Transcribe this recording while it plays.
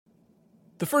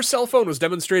The first cell phone was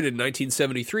demonstrated in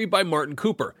 1973 by Martin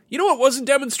Cooper. You know what wasn't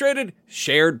demonstrated?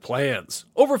 Shared plans.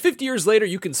 Over 50 years later,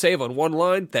 you can save on one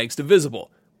line thanks to Visible.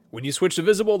 When you switch to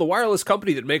Visible, the wireless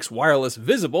company that makes wireless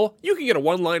visible, you can get a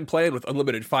one-line plan with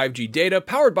unlimited 5G data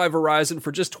powered by Verizon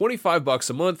for just $25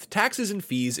 a month, taxes and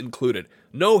fees included.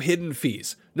 No hidden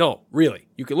fees. No, really.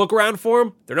 You can look around for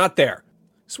them. They're not there.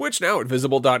 Switch now at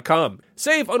Visible.com.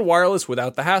 Save on wireless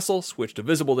without the hassle. Switch to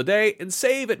Visible today and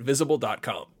save at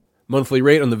Visible.com. Monthly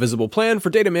rate on the Visible plan for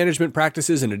data management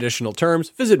practices and additional terms.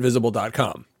 Visit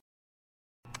Visible.com.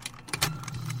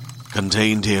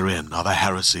 Contained herein are the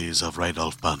heresies of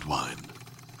Radolf Burntwine,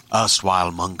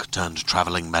 erstwhile monk turned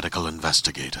traveling medical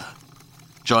investigator.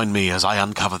 Join me as I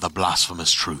uncover the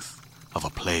blasphemous truth of a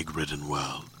plague-ridden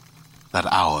world, that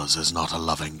ours is not a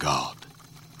loving God,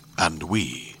 and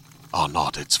we are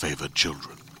not its favored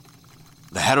children.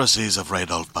 The heresies of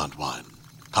Radolf Burntwine,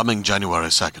 coming January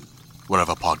 2nd,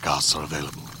 wherever podcasts are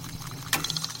available.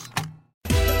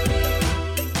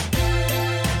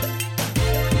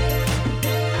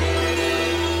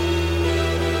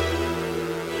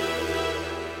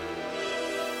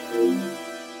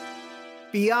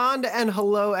 Beyond and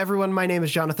hello, everyone. My name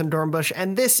is Jonathan Dornbush,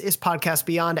 and this is Podcast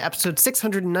Beyond, episode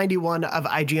 691 of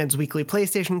IGN's weekly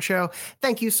PlayStation show.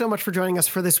 Thank you so much for joining us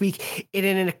for this week. In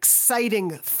an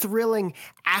exciting, thrilling,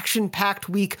 action-packed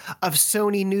week of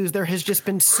Sony news, there has just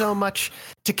been so much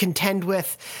to contend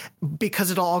with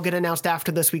because it'll all get announced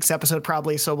after this week's episode,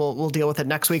 probably, so we'll deal with it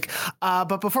next week.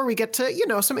 But before we get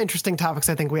to, some interesting topics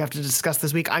I think we have to discuss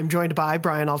this week, I'm joined by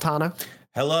Brian Altano.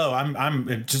 Hello,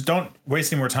 I'm just don't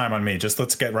waste any more time on me. Just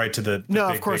let's get right to the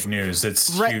big news.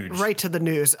 It's huge. Right to the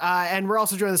news. And we're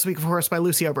also joined this week, of course, by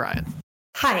Lucy O'Brien.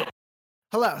 Hi.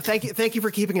 Hello. Thank you for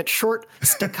keeping it short,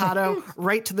 staccato,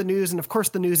 right to the news. And of course,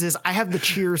 the news is I have the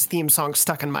Cheers theme song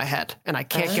stuck in my head, and I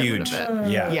can't get rid of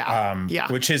it. Yeah.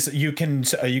 Which is you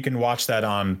can watch that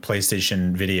on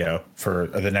PlayStation Video for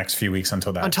the next few weeks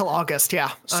until August.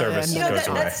 Yeah. Service goes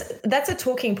away. That's a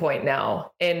talking point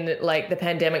now in like the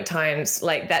pandemic times.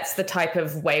 Like that's the type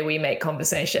of way we make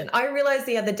conversation. I realized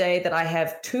the other day that I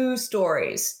have two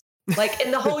stories. Like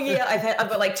in the whole year, I've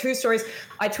got like two stories.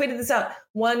 I tweeted this out.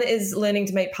 One is learning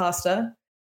to make pasta,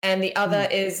 and the other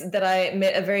is that I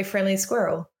met a very friendly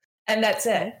squirrel, and that's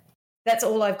it. That's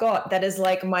all I've got. That is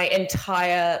like my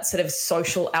entire sort of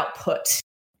social output.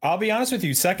 I'll be honest with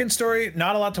you. Second story,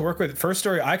 not a lot to work with. First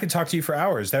story, I could talk to you for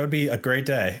hours. That would be a great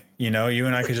day. You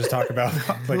and I could just talk about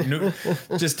like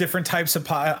just different types of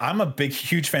pie. I'm a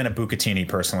huge fan of bucatini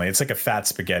personally. It's like a fat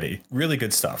spaghetti. Really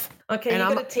good stuff. Okay,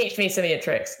 you're going to teach me some of your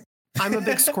tricks. I'm a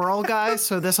big squirrel guy,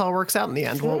 so this all works out in the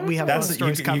end. We have both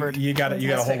stories covered. You got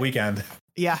a whole weekend.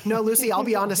 Yeah. No, Lucy, I'll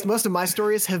be honest. Most of my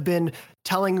stories have been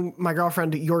telling my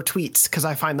girlfriend your tweets because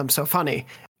I find them so funny.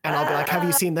 And I'll be like, have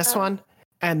you seen this one?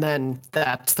 And then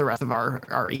that's the rest of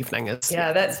our evening.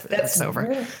 That's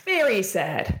over. Very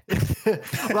sad.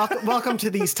 Welcome to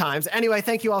these times. Anyway,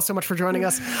 thank you all so much for joining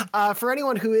us. For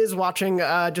anyone who is watching,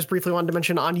 just briefly wanted to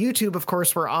mention on YouTube, of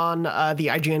course, we're on the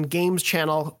IGN Games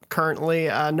channel currently,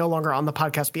 no longer on the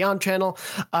Podcast Beyond channel.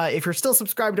 If you're still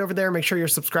subscribed over there, make sure you're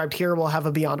subscribed here. We'll have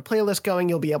a Beyond playlist going.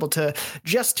 You'll be able to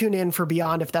just tune in for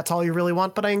Beyond if that's all you really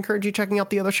want. But I encourage you checking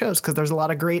out the other shows because there's a lot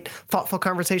of great, thoughtful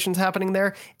conversations happening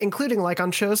there, including like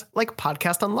on shows like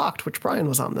Podcast Unlocked, which Brian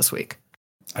was on this week.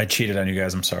 I cheated on you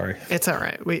guys. I'm sorry. It's all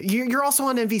right. You're also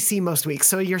on NVC most weeks,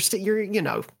 so you're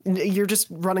just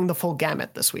running the full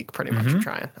gamut this week, pretty much. You're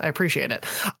trying. I appreciate it.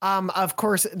 Of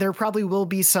course, there probably will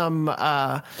be some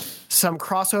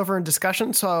crossover and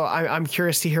discussion, so I'm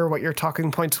curious to hear what your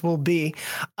talking points will be.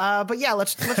 But yeah,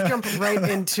 let's jump right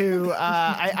into.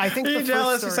 I think are you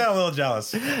jealous? You sound a little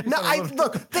jealous. No,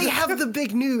 look. They have the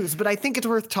big news, but I think it's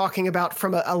worth talking about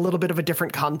from a little bit of a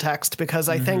different context because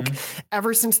I think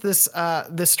ever since this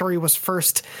story was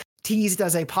first teased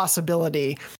as a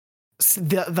possibility,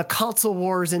 the console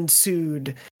wars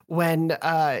ensued when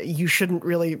you shouldn't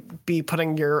really be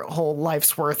putting your whole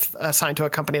life's worth assigned to a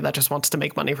company that just wants to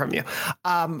make money from you.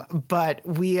 But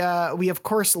we of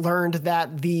course learned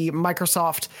that the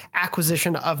Microsoft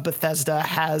acquisition of Bethesda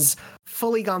has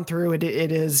fully gone through. It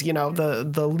is,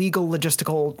 the legal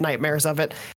logistical nightmares of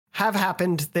it have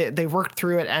happened. They worked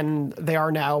through it, and they are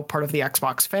now part of the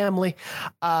Xbox family.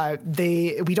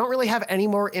 We don't really have any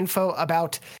more info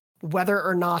about whether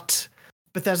or not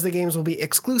Bethesda games will be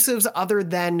exclusives, other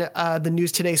than the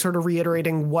news today sort of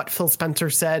reiterating what Phil Spencer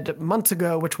said months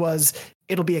ago, which was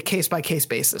it'll be a case-by-case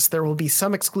basis. There will be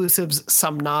some exclusives,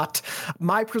 some not.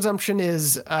 My presumption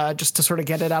is, just to sort of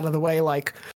get it out of the way,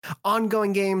 like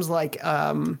ongoing games like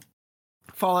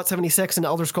Fallout 76 and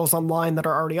Elder Scrolls Online that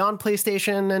are already on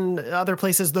PlayStation and other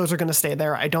places, those are going to stay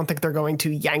there. I don't think they're going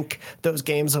to yank those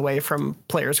games away from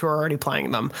players who are already playing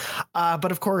them.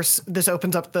 But of course, this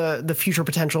opens up the future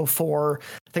potential for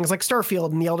things like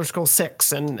Starfield and the Elder Scrolls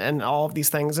 6 and all of these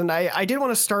things. And I did want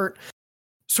to start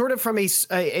sort of from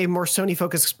a more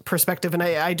Sony-focused perspective, and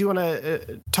I do want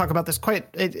to talk about this quite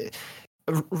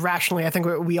rationally. I think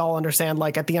we all understand,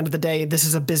 like, at the end of the day, this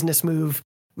is a business move.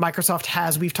 Microsoft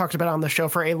has, we've talked about on the show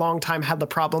for a long time, had the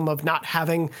problem of not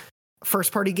having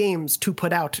first-party games to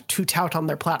put out, to tout on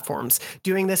their platforms.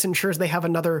 Doing this ensures they have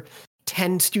another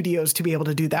 10 studios to be able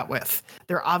to do that with.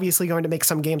 They're obviously going to make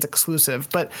some games exclusive,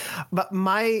 but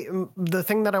the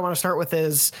thing that I want to start with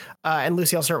is, and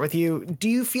Lucy, I'll start with you. Do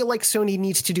you feel like Sony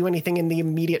needs to do anything in the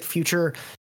immediate future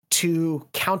to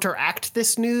counteract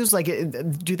this news? Like,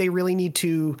 do they really need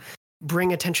to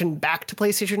bring attention back to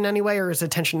PlayStation in any way, or is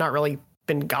attention not really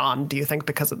been gone, do you think,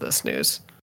 because of this news?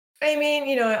 I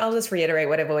mean, I'll just reiterate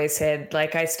what I've always said.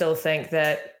 Like, I still think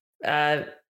that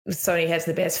Sony has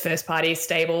the best first-party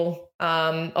stable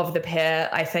of the pair.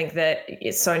 I think that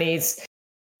Sony's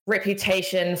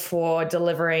reputation for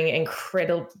delivering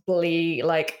incredibly,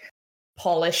 like,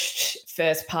 polished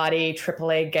first-party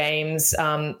AAA games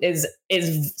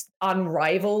is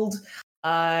unrivaled.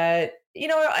 I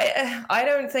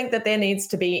don't think that there needs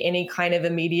to be any kind of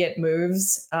immediate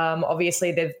moves.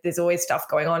 Obviously, there's always stuff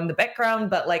going on in the background,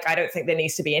 but, like, I don't think there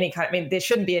needs to be any kind. I mean, there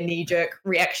shouldn't be a knee-jerk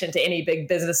reaction to any big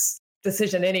business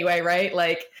decision anyway, right?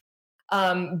 Like,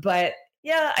 but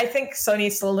yeah, I think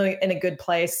Sony's still in a good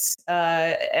place,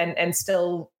 and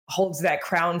still holds that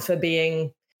crown for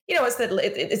being,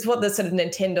 it's what the sort of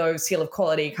Nintendo seal of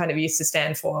quality kind of used to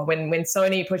stand for. When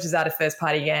Sony pushes out a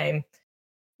first-party game,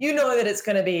 that it's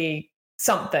going to be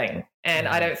something. And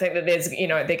I don't think that there's,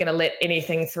 they're going to let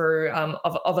anything through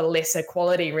of a lesser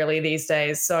quality really these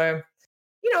days. So,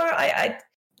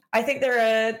 I think there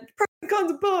are pros and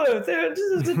cons of both. They're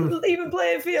just an even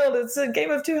playing field. It's a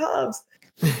game of two halves.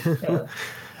 Yeah.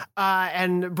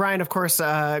 And Brian, of course,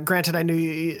 granted, I knew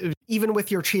you, even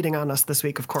with your cheating on us this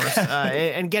week, of course,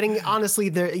 and getting honestly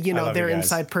their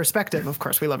inside perspective. Of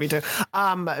course, we love you too.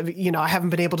 I haven't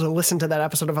been able to listen to that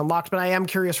episode of Unlocked, but I am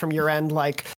curious from your end,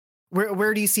 like,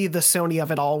 where do you see the Sony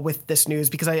of it all with this news?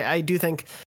 Because I do think,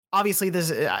 obviously,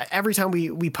 this every time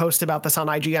we post about this on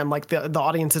IGN, like, the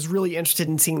audience is really interested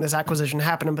in seeing this acquisition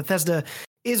happen. And Bethesda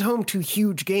is home to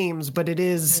huge games, but it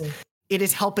is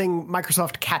helping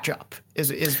Microsoft catch up.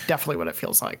 Is definitely what it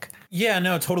feels like. Yeah,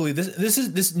 no, totally.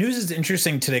 This news is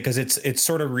interesting today because it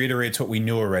sort of reiterates what we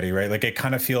knew already, right? Like, it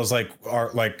kind of feels like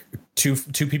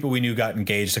two people we knew got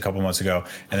engaged a couple months ago,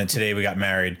 and then today we got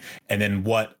married. And then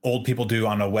what old people do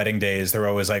on a wedding day is they're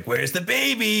always like, "Where's the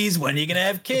babies? When are you gonna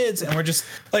have kids?" And we're just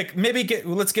like,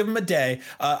 let's give them a day.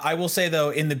 I will say though,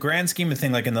 in the grand scheme of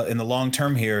thing, like in the long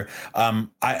term here, I'm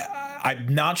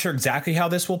not sure exactly how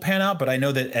this will pan out, but I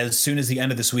know that as soon as the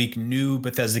end of this week, new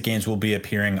Bethesda games will be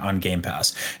appearing on Game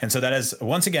Pass. And so that is,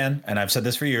 once again, and I've said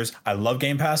this for years, I love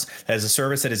Game Pass. That is a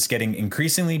service that is getting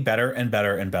increasingly better and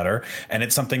better and better. And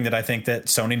it's something that I think that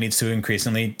Sony needs to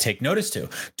increasingly take notice to.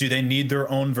 Do they need their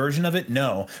own version of it?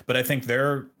 No. But I think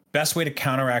their best way to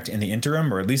counteract in the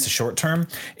interim, or at least the short term,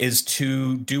 is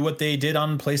to do what they did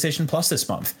on PlayStation Plus this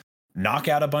month. Knock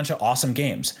out a bunch of awesome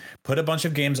games, put a bunch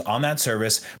of games on that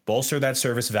service, bolster that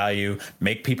service value,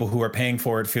 make people who are paying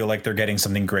for it feel like they're getting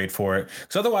something great for it.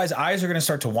 Because otherwise, eyes are going to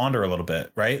start to wander a little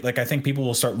bit, right? Like, I think people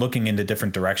will start looking into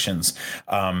different directions.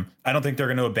 I don't think they're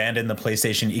going to abandon the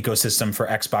PlayStation ecosystem for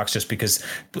Xbox just because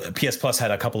PS Plus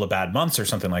had a couple of bad months or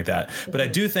something like that. But I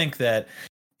do think that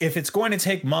if it's going to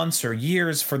take months or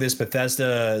years for this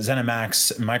Bethesda,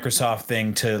 ZeniMax, Microsoft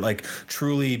thing to, like,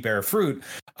 truly bear fruit,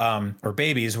 or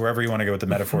babies, wherever you want to go with the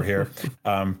metaphor here,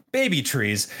 baby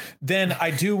trees, then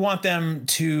I do want them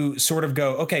to sort of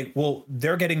go, okay, well,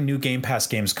 they're getting new Game Pass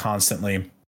games constantly.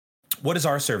 What does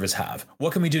our service have?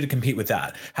 What can we do to compete with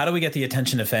that? How do we get the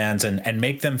attention of fans and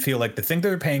make them feel like the thing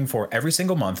they're paying for every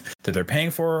single month, that they're paying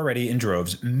for already in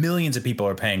droves, millions of people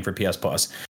are paying for PS Plus,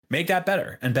 make that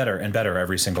better and better and better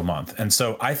every single month. And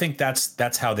so I think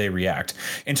that's how they react.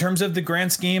 In terms of the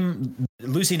grand scheme,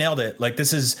 Lucy nailed it. Like,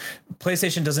 this is,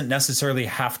 PlayStation doesn't necessarily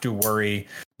have to worry.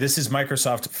 This is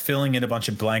Microsoft filling in a bunch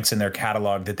of blanks in their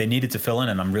catalog that they needed to fill in,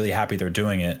 and I'm really happy they're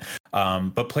doing it.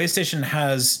 But PlayStation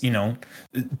has,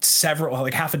 several,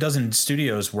 like half a dozen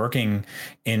studios working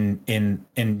in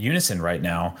unison right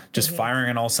now, just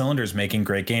firing on all cylinders, making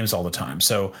great games all the time.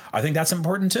 So I think that's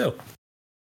important too.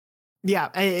 Yeah,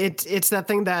 it's that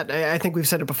thing that I think we've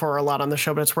said it before a lot on the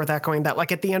show, but it's worth echoing that,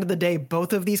 like, at the end of the day,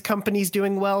 both of these companies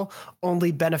doing well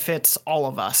only benefits all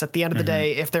of us. At the end of the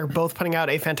day, if they're both putting out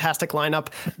a fantastic lineup,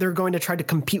 they're going to try to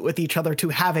compete with each other to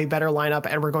have a better lineup,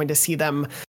 and we're going to see them,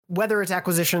 whether it's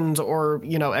acquisitions or,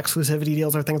 you know, exclusivity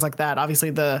deals or things like that. Obviously,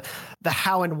 the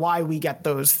how and why we get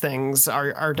those things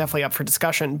are definitely up for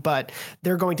discussion, but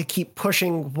they're going to keep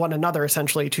pushing one another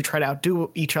essentially to try to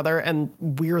outdo each other, and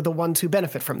we're the ones who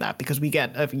benefit from that because we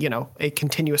get a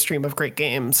continuous stream of great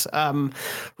games. Ryan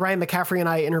McCaffrey and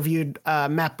I interviewed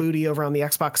Matt Booty over on the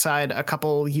Xbox side a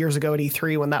couple years ago at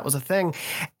E3 when that was a thing,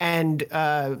 and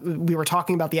we were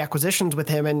talking about the acquisitions with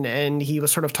him, and he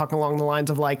was sort of talking along the lines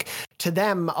of, like, to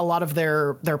them, a lot of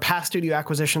their past studio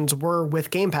acquisitions were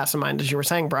with Game Pass in mind, as you were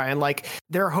saying, Brian. Like,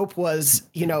 their hope was,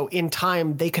 you know, in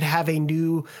time they could have a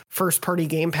new first-party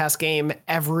Game Pass game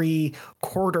every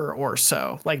quarter or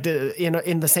so, like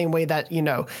in the same way that, you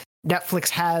know, Netflix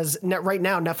has right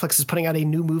now. Netflix is putting out a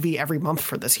new movie every month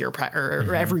for this year,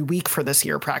 or every week for this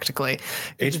year, practically.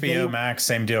 HBO Max,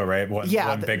 same deal, right? One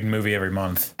big movie every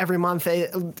month. Every month,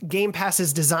 Game Pass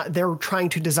is design. They're trying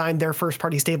to design their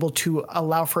first-party stable to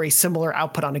allow for a similar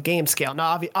output on a game scale.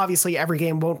 Now, obviously, every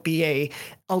game won't be a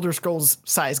Elder Scrolls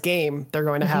size game. They're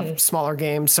going to have smaller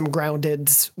games, some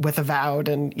Groundeds with Avowed,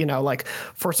 and, you know, like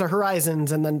Forza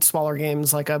Horizons, and then smaller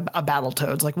games like a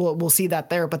Battletoads. Like, we'll see that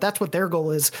there, but that's what their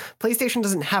goal is. PlayStation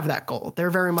doesn't have that goal. They're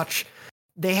very much,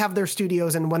 they have their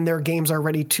studios, and when their games are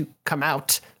ready to come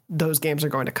out, those games are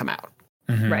going to come out.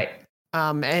 Right.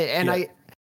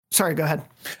 Sorry, go ahead.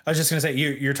 I was just going to say,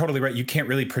 you're totally right. You can't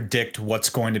really predict what's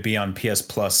going to be on PS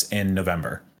Plus in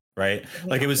November. Right.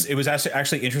 Like, it was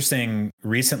actually interesting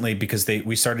recently because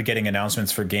we started getting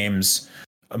announcements for games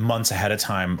months ahead of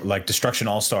time, like Destruction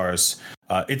All-Stars.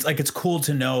 It's cool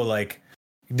to know, like,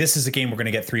 this is a game we're going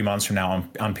to get 3 months from now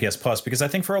on PS Plus, because I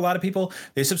think for a lot of people,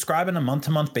 they subscribe on a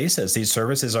month-to-month basis. These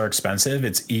services are expensive.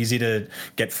 It's easy to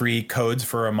get free codes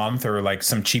for a month, or like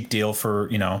some cheap deal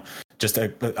for, you know, just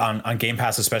on Game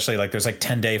Pass, especially. Like, there's like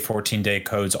 10-day, 14-day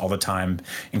codes all the time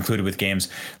included with games.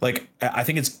 Like, I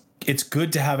think it's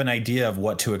good to have an idea of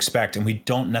what to expect, and we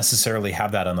don't necessarily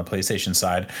have that on the PlayStation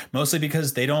side, mostly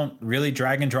because they don't really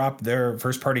drag and drop their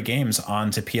first party games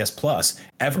onto PS Plus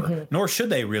ever, nor should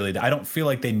they really. I don't feel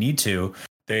like they need to.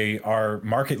 They are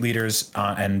market leaders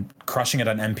and crushing it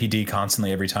on MPD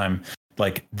constantly every time,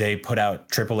 like, they put out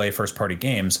AAA first party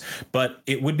games. But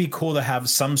it would be cool to have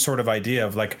some sort of idea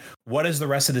of, like, what does the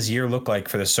rest of this year look like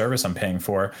for the service I'm paying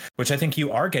for, which I think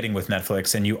you are getting with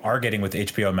Netflix, and you are getting with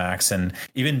HBO Max, and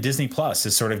even Disney Plus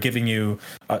is sort of giving you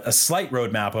a slight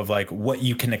roadmap of, like, what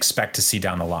you can expect to see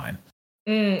down the line.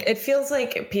 It feels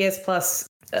like PS Plus,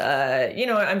 you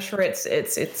know, I'm sure it's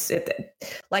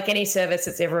like any service,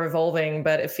 it's ever evolving,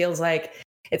 but it feels like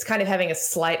it's kind of having a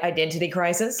slight identity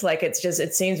crisis. Like, it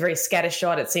seems very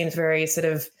scattershot. It seems very sort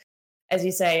of, as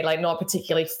you say, like, not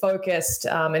particularly focused.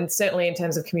 And certainly in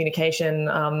terms of communication,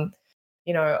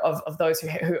 you know, of those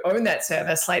who own that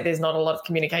service, like, there's not a lot of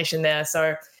communication there.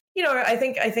 So, you know, I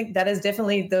think that is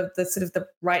definitely the sort of the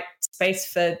right space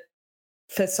for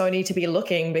Sony to be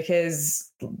looking, because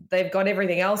they've got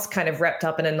everything else kind of wrapped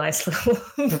up in a nice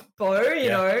little bow, you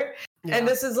know, and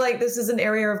this is an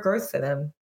area of growth for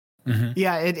them.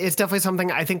 Yeah, it's definitely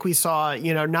something I think we saw,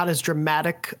 you know, not as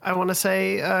dramatic, I want to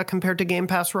say, compared to Game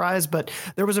Pass Rise, but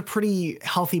there was a pretty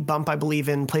healthy bump, I believe,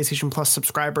 in PlayStation Plus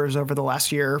subscribers over the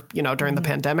last year, you know, during the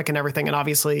pandemic and everything. And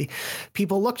obviously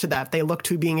people look to that. They look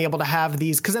to being able to have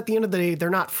these, because at the end of the day, they're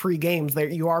not free games.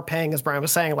 You are paying, as Brian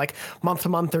was saying, like month to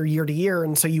month or year to year.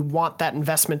 And so you want that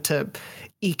investment to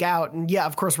eke out. And yeah,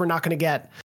 of course, we're not going to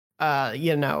get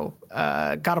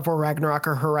God of War Ragnarok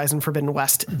or Horizon Forbidden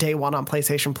West day one on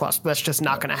PlayStation Plus. That's just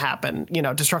not going to happen. You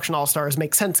know, Destruction All-Stars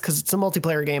makes sense because it's a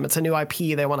multiplayer game. It's a new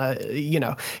IP. They want to, you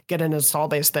know, get an install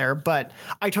base there. But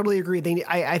I totally agree.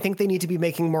 I think they need to be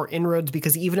making more inroads,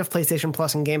 because even if PlayStation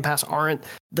Plus and Game Pass aren't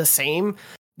the same,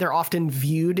 they're often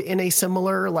viewed in a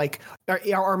similar, like,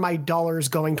 are my dollars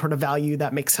going toward a value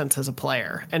that makes sense as a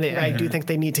player? And I do think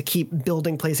they need to keep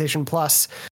building PlayStation Plus.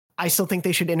 I still think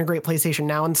they should integrate PlayStation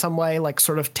Now in some way, like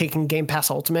sort of taking Game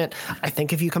Pass Ultimate. I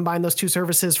think if you combine those two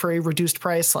services for a reduced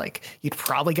price, like, you'd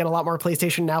probably get a lot more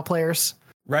PlayStation Now players.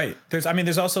 Right. There's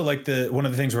also like one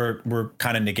of the things we're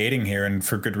kind of negating here, and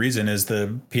for good reason, is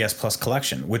the PS Plus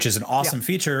collection, which is an awesome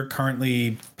feature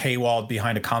currently paywalled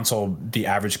behind a console the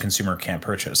average consumer can't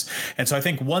purchase. And so I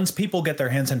think once people get their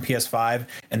hands on PS5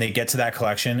 and they get to that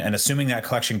collection, and assuming that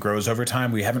collection grows over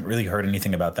time, we haven't really heard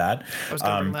anything about that. I was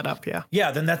going to bring that up. Yeah.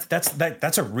 Yeah. Then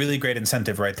that's a really great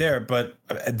incentive right there. But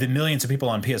the millions of people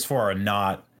on PS4 are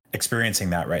not experiencing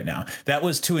that right now. That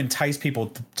was to entice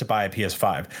people to buy a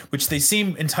PS5, which they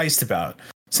seem enticed about,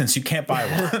 since you can't buy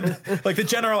one. Like, the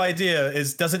general idea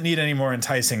doesn't need any more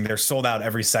enticing. They're sold out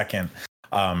every second.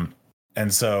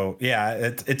 And so,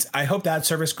 yeah, I hope that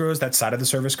service grows, that side of the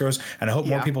service grows, and I hope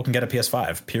more people can get a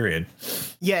PS5, period.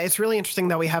 Yeah, it's really interesting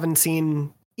that we haven't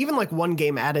seen even like one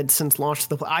game added since launch.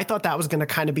 I thought that was going to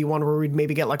kind of be one where we'd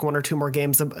maybe get like one or two more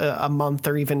games a month,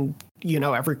 or even,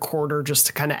 every quarter, just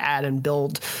to kind of add and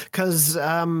build. Because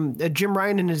Jim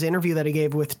Ryan, in his interview that he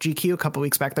gave with GQ a couple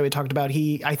weeks back that we talked about,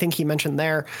 I think he mentioned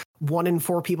there 1 in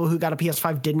 4 people who got a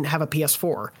PS5 didn't have a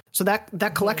PS4. So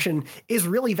that collection is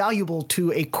really valuable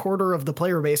to a quarter of the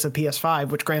player base of PS5,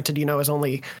 which, granted, is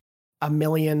only 1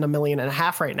 million and a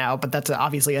half right now, but that's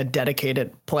obviously a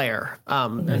dedicated player.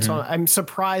 And so I'm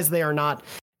surprised they are not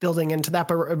building into that.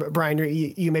 But Brian,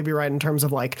 you may be right in terms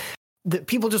of like,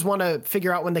 people just want to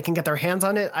figure out when they can get their hands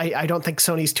on it. I don't think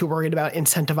Sony's too worried about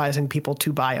incentivizing people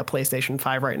to buy a PlayStation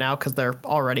 5 right now, because they're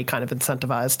already kind of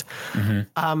incentivized.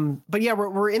 But yeah,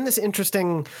 we're in this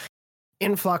interesting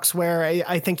influx where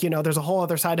I think, there's a whole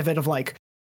other side of it of like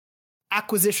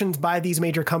acquisitions by these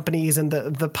major companies, and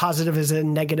the positives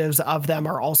and negatives of them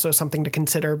are also something to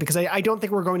consider, because I don't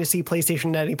think we're going to see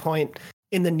PlayStation at any point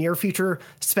in the near future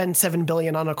spend $7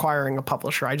 billion on acquiring a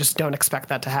publisher. I just don't expect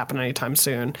that to happen anytime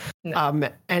soon. No.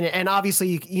 And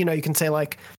obviously, you can say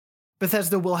like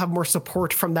Bethesda will have more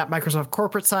support from that Microsoft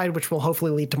corporate side, which will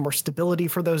hopefully lead to more stability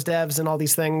for those devs and all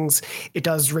these things. It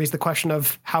does raise the question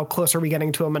of how close are we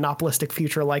getting to a monopolistic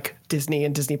future like Disney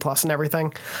and Disney Plus and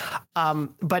everything.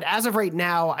 But as of right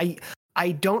now,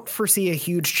 I don't foresee a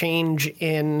huge change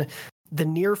in the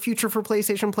near future for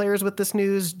PlayStation players with this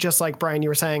news. Just like Brian, you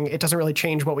were saying, it doesn't really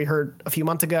change what we heard a few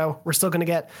months ago. We're still going to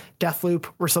get Deathloop.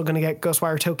 We're still going to get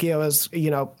Ghostwire Tokyo as,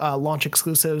 launch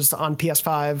exclusives on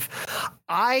PS5.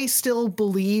 I still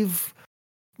believe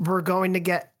we're going to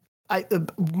get,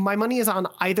 my money is on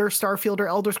either Starfield or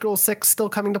Elder Scrolls 6 still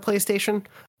coming to PlayStation.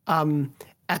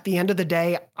 At the end of the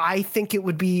day, I think it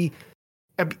would be,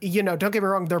 don't get me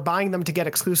wrong, they're buying them to get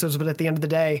exclusives, but at the end of the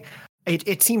day,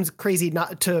 it seems crazy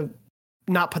not to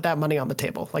not put that money on the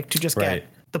table, like to just get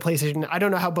the PlayStation. I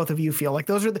don't know how both of you feel. Like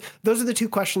those are the two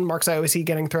question marks I always see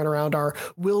getting thrown around are,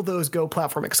 will those go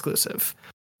platform exclusive?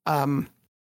 And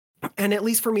at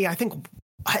least for me, I think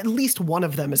at least one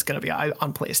of them is going to be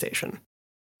on PlayStation.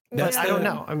 That's I don't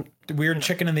know. I'm the weird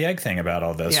chicken and the egg thing about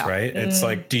all this, right? It's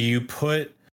like, do you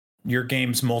put your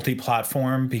games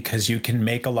multi-platform because you can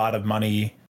make a lot of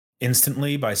money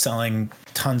instantly by selling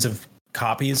tons of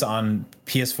copies on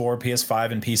PS4,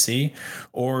 PS5, and PC?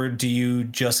 Or do you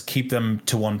just keep them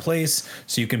to one place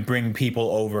so you can bring people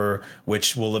over,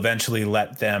 which will eventually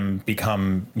let them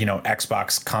become,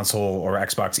 Xbox console or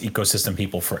Xbox ecosystem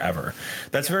people forever?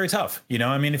 That's very tough.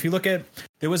 I mean, if you look at,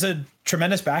 there was a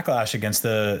tremendous backlash against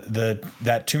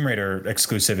that Tomb Raider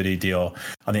exclusivity deal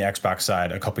on the Xbox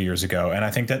side a couple years ago, and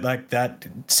I think that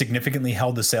significantly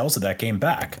held the sales of that game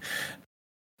back.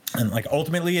 And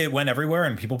ultimately it went everywhere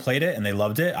and people played it and they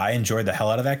loved it. I enjoyed the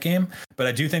hell out of that game, but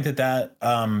I do think that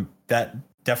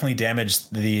definitely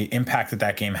damaged the impact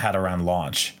that game had around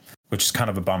launch, which is kind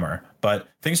of a bummer. But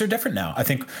things are different now. I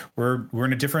think we're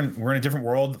in a different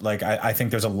world. I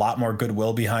think there's a lot more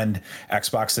goodwill behind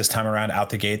Xbox this time around out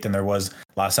the gate than there was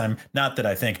last time. Not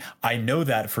that I know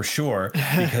that for sure,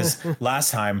 because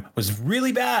last time was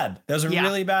really bad. That was a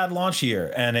really bad launch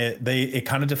year, and it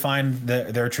kind of defined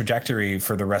their trajectory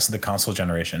for the rest of the console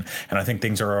generation. And I think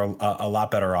things are a lot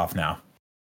better off now.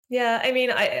 Yeah, I mean,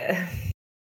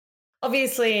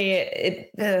 obviously,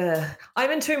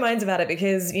 I'm in two minds about it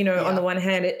because, on the one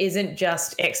hand, it isn't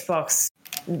just Xbox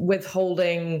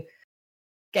withholding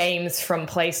games from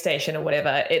PlayStation or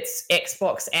whatever. It's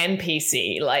Xbox and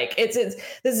PC. This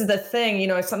is the thing.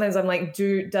 Sometimes I'm like,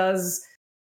 do they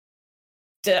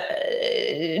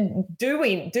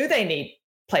need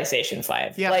PlayStation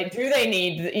 5? Yeah. Do they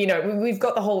need, you've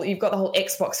got the whole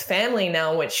Xbox family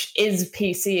now, which is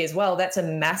PC as well. That's a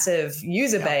massive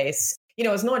user base.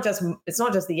 It's not just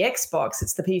the Xbox,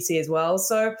 it's the PC as well.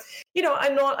 So,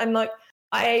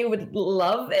 I would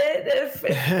love it if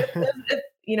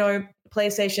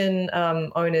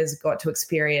PlayStation owners got to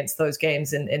experience those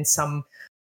games in some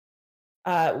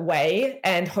way,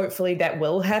 and hopefully that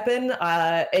will happen.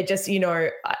 It just,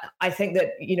 I think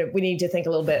that, we need to think a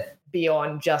little bit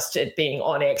beyond just it being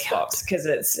on Xbox, because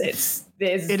it is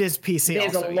PC.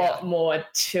 There's also, a lot more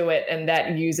to it, and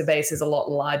that user base is a lot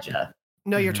larger.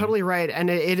 No, you're totally right.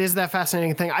 And it is that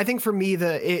fascinating thing. I think for me,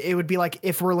 it would be like,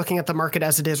 if we're looking at the market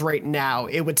as it is right now,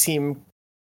 it would seem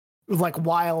like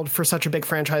wild for such a big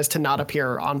franchise to not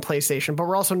appear on PlayStation, but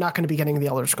we're also not going to be getting the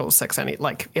Elder Scrolls 6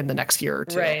 in the next year or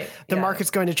two. Right. The market's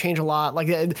going to change a lot. Like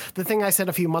the thing I said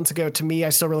a few months ago, to me, I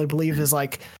still really believe is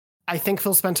like, I think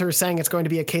Phil Spencer is saying it's going to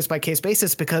be a case by case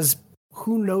basis because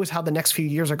who knows how the next few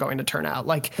years are going to turn out.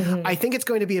 Like, I think it's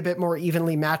going to be a bit more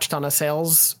evenly matched on a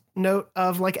sales note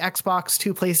of like Xbox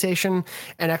to PlayStation,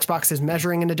 and Xbox is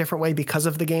measuring in a different way because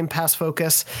of the Game Pass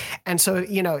focus. And so,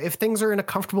 if things are in a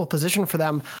comfortable position for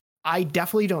them, I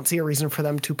definitely don't see a reason for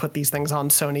them to put these things on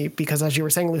Sony because, as you were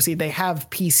saying, Lucy, they have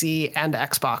PC and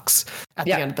Xbox at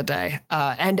the end of the day.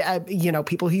 And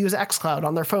people who use xCloud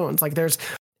on their phones, like there's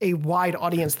a wide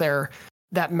audience there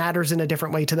that matters in a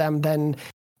different way to them than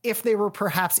if they were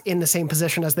perhaps in the same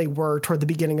position as they were toward the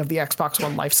beginning of the Xbox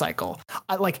One life cycle.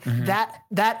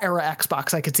 That era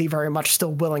Xbox, I could see very much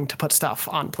still willing to put stuff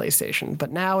on PlayStation,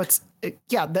 but now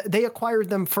they acquired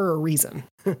them for a reason.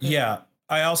 Yeah.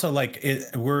 I also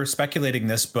we're speculating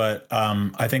this, but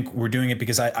I think we're doing it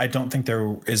because I don't think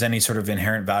there is any sort of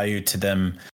inherent value to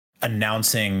them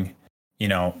announcing,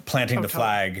 planting the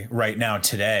flag right now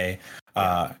today.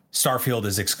 Starfield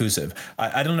is exclusive.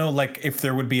 I don't know, if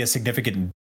there would be a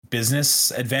significant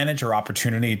business advantage or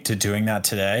opportunity to doing that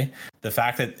today. The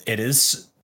fact that it is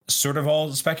sort of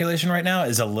all speculation right now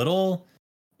is a little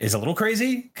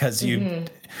crazy because you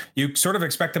sort of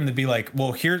expect them to be like,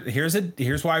 well,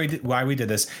 here's why we did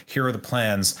this. Here are the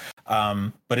plans.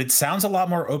 But it sounds a lot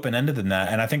more open-ended than that.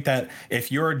 And I think that if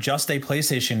you're just a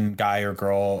PlayStation guy or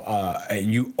girl,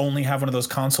 and you only have one of those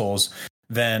consoles,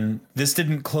 then this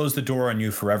didn't close the door on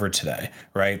you forever today,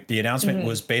 right? The announcement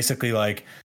was basically like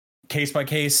case by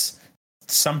case.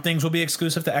 Some things will be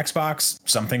exclusive to Xbox,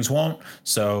 some things won't.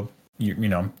 So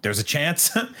there's a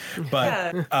chance,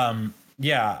 but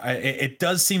it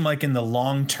does seem like in the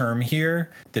long term here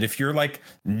that if you're like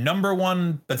number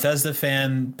one Bethesda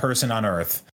fan person on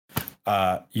earth,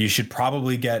 you should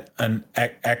probably get an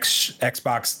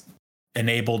Xbox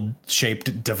enabled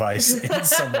shaped device in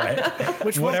some way,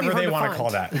 whatever they want to call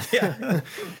that.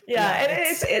 Yeah.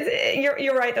 And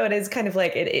you're right though. It is kind of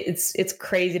like it's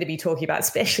crazy to be talking about,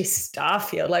 especially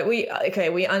Starfield. Like we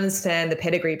understand the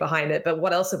pedigree behind it, but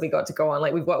what else have we got to go on?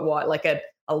 Like we've got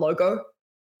a logo.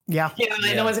 Yeah.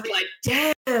 And no one's gonna be like,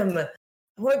 damn, I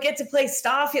won't get to play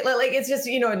Starfield. Like it's just,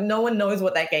 no one knows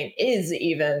what that game is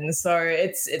even. So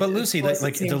it's But Lucy,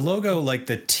 the logo, like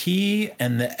the T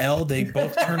and the L, they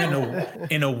both turn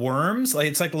into worms. Like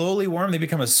it's like lowly worm, they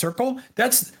become a circle.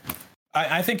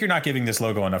 I think you're not giving this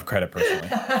logo enough credit personally.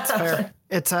 That's fair.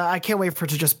 It's I can't wait for it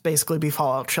to just basically be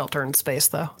Fallout Shelter in space,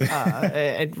 though.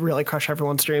 It really crushed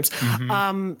everyone's dreams.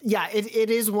 It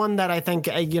is one that I think,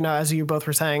 as you both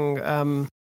were saying,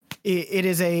 it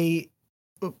is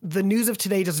the news of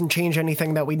today doesn't change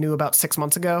anything that we knew about 6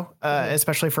 months ago,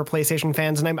 especially for PlayStation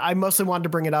fans. And I mostly wanted to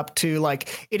bring it up to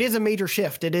it is a major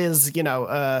shift. It is,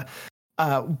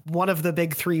 one of the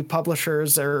big three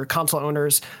publishers or console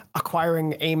owners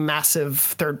acquiring a massive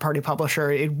third-party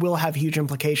publisher. It will have huge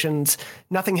implications.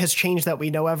 Nothing has changed that we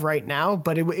know of right now,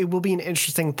 but it will be an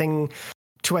interesting thing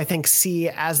to, I think, see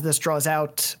as this draws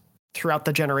out throughout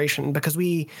the generation, because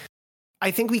I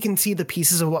think we can see the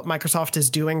pieces of what Microsoft is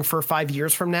doing for 5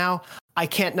 years from now. I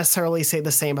can't necessarily say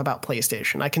the same about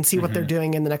PlayStation. I can see what they're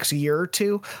doing in the next year or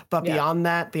two, but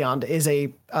beyond is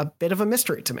a bit of a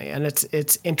mystery to me. And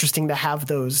it's interesting to have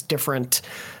those different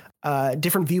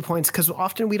viewpoints, because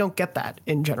often we don't get that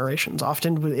in generations.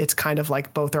 Often it's kind of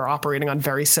like both are operating on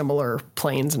very similar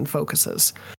planes and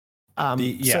focuses.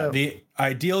 The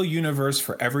ideal universe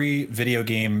for every video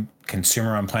game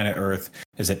consumer on planet Earth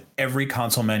is that every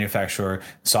console manufacturer,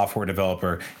 software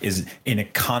developer is in a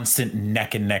constant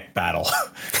neck and neck battle.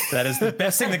 That is the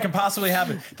best thing that can possibly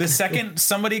happen. The second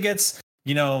somebody gets,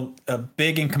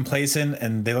 big and complacent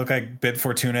and they look like Bib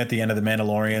Fortuna at the end of The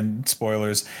Mandalorian,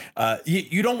 spoilers,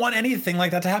 you don't want anything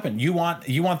like that to happen. You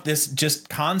want this just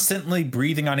constantly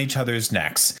breathing on each other's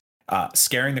necks.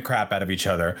 Scaring the crap out of each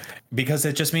other, because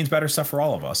it just means better stuff for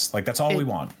all of us. Like, that's all we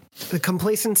want. The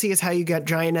complacency is how you get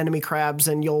giant enemy crabs,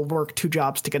 and you'll work 2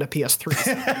 jobs to get a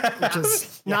PS3, which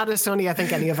is not a Sony I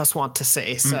think any of us want to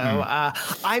see. So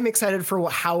I'm excited for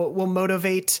how it will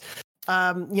motivate,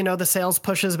 the sales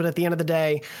pushes. But at the end of the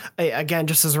day, again,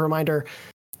 just as a reminder,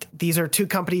 these are 2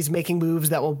 companies making moves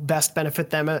that will best benefit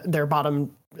them, their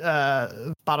bottom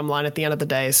line at the end of the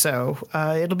day. So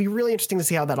it'll be really interesting to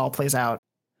see how that all plays out.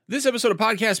 This episode of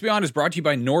Podcast Beyond is brought to you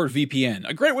by NordVPN,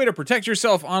 a great way to protect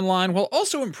yourself online while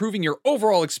also improving your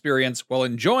overall experience while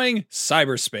enjoying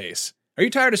cyberspace. Are you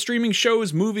tired of streaming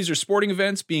shows, movies, or sporting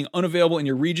events being unavailable in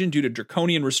your region due to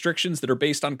draconian restrictions that are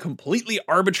based on completely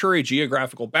arbitrary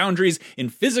geographical boundaries in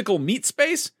physical meat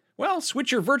space? Well,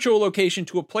 switch your virtual location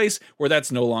to a place where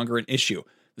that's no longer an issue.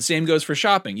 The same goes for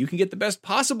shopping. You can get the best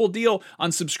possible deal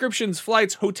on subscriptions,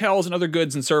 flights, hotels, and other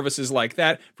goods and services like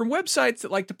that from websites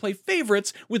that like to play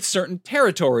favorites with certain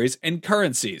territories and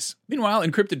currencies. Meanwhile,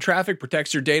 encrypted traffic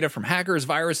protects your data from hackers,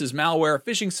 viruses, malware,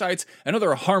 phishing sites, and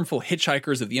other harmful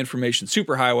hitchhikers of the information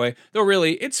superhighway, though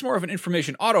really, it's more of an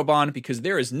information autobahn because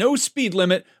there is no speed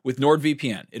limit with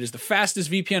NordVPN. It is the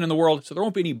fastest VPN in the world, so there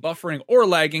won't be any buffering or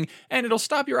lagging, and it'll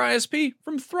stop your ISP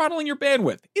from throttling your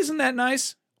bandwidth. Isn't that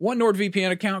nice? One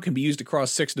NordVPN account can be used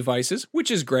across 6 devices,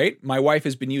 which is great. My wife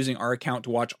has been using our account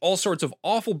to watch all sorts of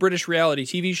awful British reality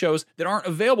TV shows that aren't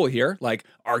available here, like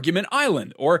Argument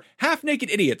Island or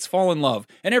Half-Naked Idiots Fall in Love,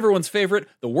 and everyone's favorite,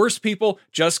 The Worst People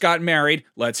Just Got Married.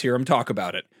 Let's hear them talk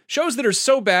about it. Shows that are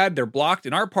so bad they're blocked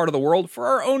in our part of the world for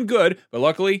our own good, but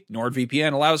luckily,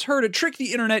 NordVPN allows her to trick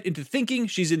the internet into thinking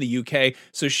she's in the UK,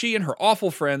 so she and her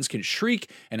awful friends can shriek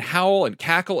and howl and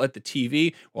cackle at the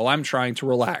TV while I'm trying to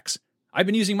relax. I've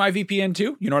been using my VPN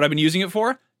too. You know what I've been using it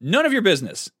for? None of your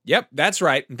business. Yep, that's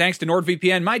right. And thanks to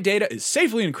NordVPN, my data is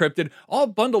safely encrypted, all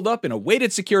bundled up in a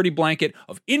weighted security blanket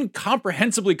of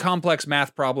incomprehensibly complex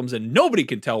math problems, and nobody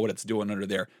can tell what it's doing under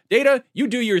there. Data, you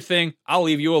do your thing. I'll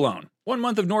leave you alone. 1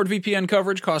 month of NordVPN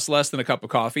coverage costs less than a cup of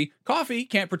coffee. Coffee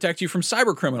can't protect you from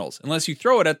cyber criminals unless you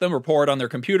throw it at them or pour it on their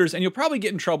computers, and you'll probably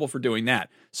get in trouble for doing that.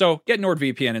 So get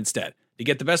NordVPN instead. To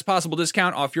get the best possible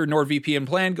discount off your NordVPN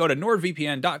plan, go to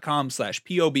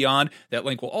nordvpn.com/POBeyond. That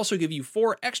link will also give you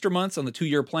 4 extra months on the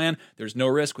 2-year plan. There's no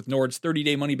risk with Nord's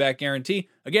 30-day money-back guarantee.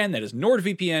 Again, that is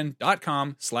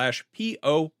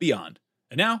nordvpn.com/POBeyond.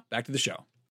 And now, back to the show.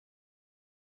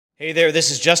 Hey there,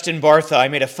 this is Justin Bartha. I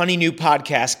made a funny new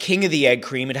podcast, King of the Egg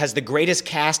Cream. It has the greatest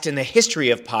cast in the history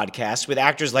of podcasts with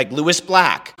actors like Louis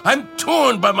Black. I'm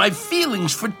torn by my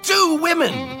feelings for 2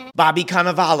 women. Bobby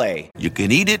Cannavale. You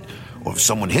can eat it, or if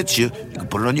someone hits you, you can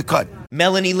put it on your cut.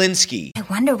 Melanie Linsky. I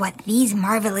wonder what these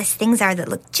marvelous things are that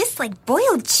look just like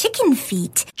boiled chicken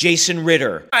feet. Jason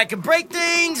Ritter. I can break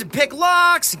things and pick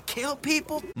locks and kill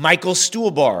people. Michael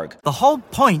Stuhlbarg. The whole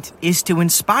point is to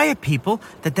inspire people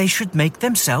that they should make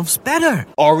themselves better.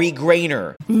 Ari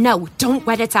Grainer. No, don't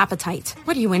whet its appetite.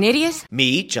 What are you, an idiot?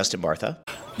 Me, Justin Bartha.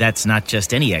 That's not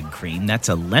just any egg cream, that's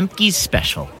a Lemke's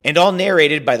special. And all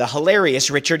narrated by the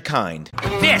hilarious Richard Kind.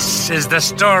 This is the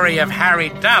story of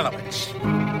Harry Dalowitz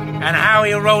and how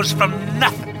he rose from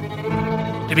nothing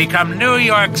to become New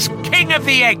York's King of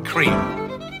the Egg Cream.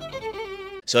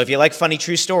 So if you like funny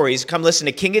true stories, come listen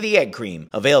to King of the Egg Cream,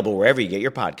 available wherever you get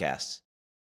your podcasts.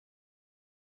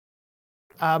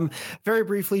 Very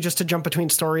briefly, just to jump between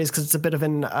stories, because it's a bit of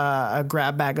a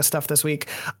grab bag of stuff this week.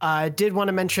 I did want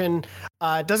to mention,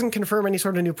 doesn't confirm any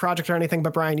sort of new project or anything,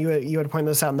 but Brian, you had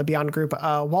pointed this out in the Beyond group.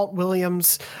 Walt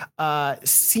Williams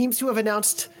seems to have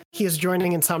announced he is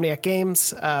joining Insomniac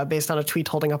Games based on a tweet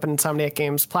holding up an Insomniac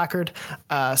Games placard.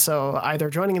 So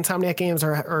either joining Insomniac Games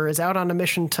or is out on a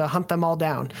mission to hunt them all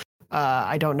down.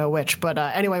 I don't know which, but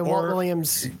anyway, Walt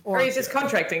Williams, or he's just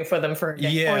contracting for them for a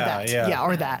game. Or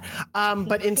that.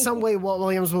 But in some way, Walt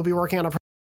Williams will be working on a project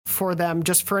for them.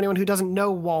 Just for anyone who doesn't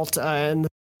know Walt, and the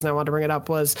reason I wanted to bring it up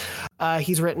was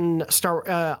he's written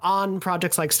on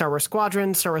projects like Star Wars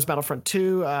Squadron, Star Wars Battlefront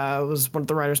 2, was one of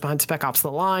the writers behind Spec Ops: The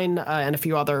Line, and a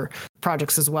few other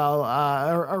projects as well.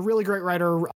 A really great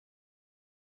writer,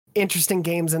 interesting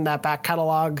games in that back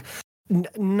catalog.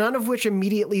 None of which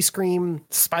immediately scream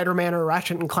Spider-Man or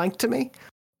Ratchet and Clank to me.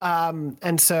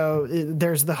 And so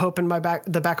there's the hope in the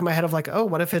back of my head of like, oh,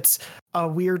 what if it's a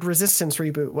weird Resistance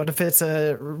reboot? What if it's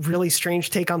a really strange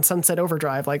take on Sunset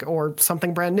Overdrive, or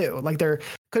something brand new? Like there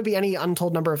could be any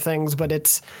untold number of things, but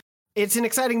it's an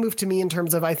exciting move to me in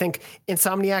terms of, I think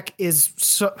Insomniac is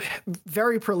so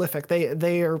very prolific.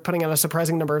 They are putting out a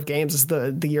surprising number of games as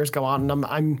the years go on, and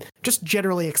I'm just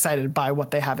generally excited by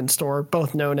what they have in store,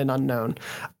 both known and unknown.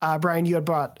 Brian, you had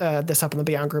brought this up in the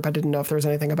Beyond group. I didn't know if there was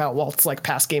anything about Walt's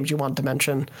past games you wanted to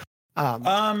mention.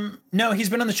 No, he's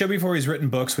been on the show before. He's written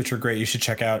books, which are great. You should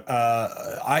check out.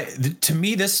 To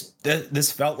me, this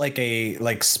felt like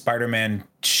a Spider-Man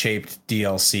shaped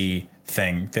DLC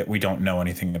thing that we don't know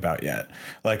anything about yet.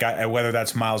 Whether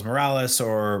that's Miles Morales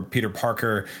or Peter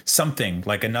Parker, something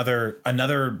like another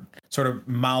sort of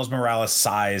Miles Morales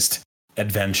sized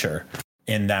adventure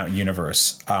in that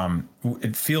universe.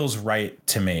 It feels right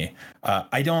to me.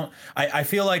 I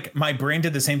feel like my brain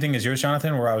did the same thing as yours,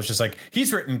 Jonathan, where I was just like,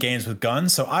 he's written games with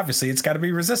guns, so obviously it's got to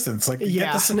be Resistance.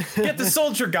 Get the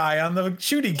soldier guy on the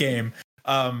shooty game.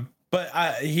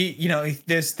 But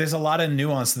there's a lot of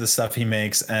nuance to the stuff he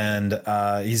makes, and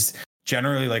he's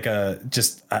generally I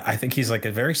think he's a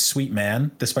very sweet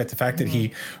man, despite the fact that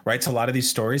he writes a lot of these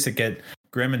stories that get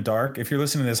grim and dark. If you're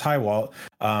listening to this, hi Walt,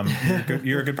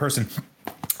 you're a good person.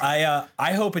 I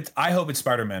hope it's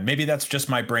Spider-Man. Maybe that's just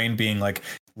my brain being like,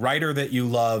 writer that you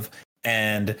love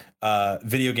and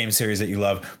video game series that you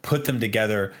love, put them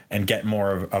together and get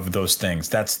more of those things.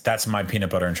 That's my peanut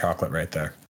butter and chocolate right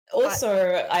there.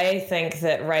 Also, I think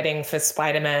that writing for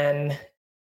Spider-Man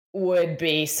would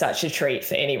be such a treat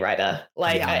for any writer.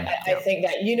 Like, I think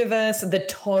that universe, the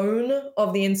tone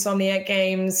of the Insomniac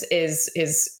games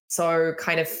is so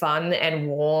kind of fun and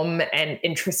warm and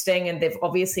interesting. And they've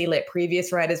obviously let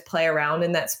previous writers play around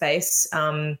in that space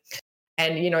and,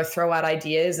 throw out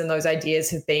ideas. And those ideas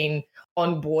have been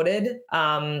onboarded.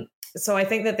 So I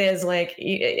think that there's like,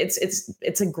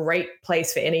 it's a great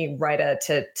place for any writer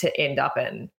to end up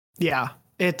in. Yeah.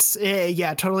 It's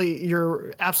totally.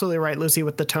 You're absolutely right, Lucy,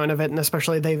 with the tone of it, and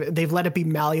especially they've let it be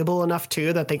malleable enough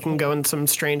too that they can go in some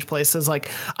strange places.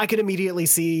 Like I could immediately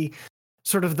see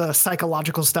sort of the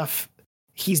psychological stuff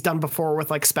he's done before with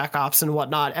like Spec Ops and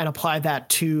whatnot, and apply that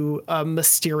to a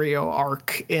Mysterio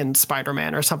arc in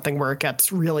Spider-Man or something where it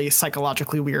gets really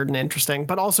psychologically weird and interesting.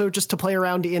 But also just to play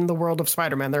around in the world of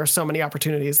Spider-Man, there are so many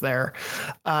opportunities there.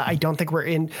 I don't think we're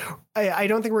in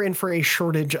for a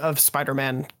shortage of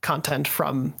Spider-Man content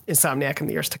from Insomniac in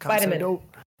the years to come.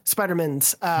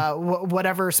 Spider-Man's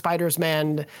whatever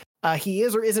Spider-Man he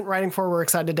is or isn't writing for. We're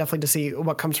excited definitely to see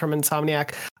what comes from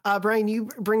Insomniac. Brian, you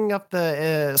bringing up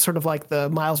the sort of like the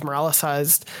Miles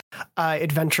Morales-sized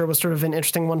adventure was sort of an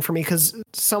interesting one for me, because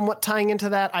somewhat tying into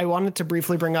that, I wanted to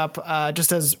briefly bring up,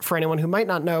 just as for anyone who might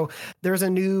not know, there's a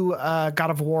new God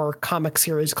of War comic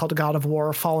series called God of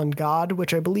War Fallen God,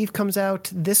 which I believe comes out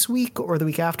this week or the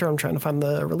week after. I'm trying to find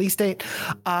the release date.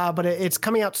 But it's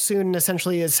coming out soon and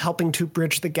essentially is helping to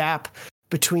bridge the gap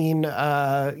between,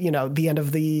 the end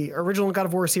of the original God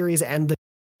of War series and the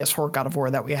PS4 God of War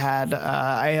that we had.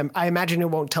 I imagine it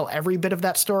won't tell every bit of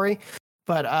that story,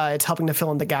 but it's helping to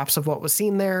fill in the gaps of what was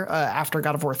seen there after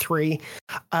God of War 3.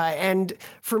 And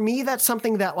for me, that's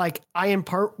something that like I in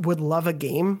part would love a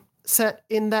game set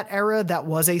in that era that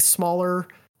was a smaller,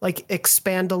 like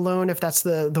expand alone, if that's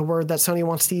the word that Sony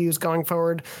wants to use going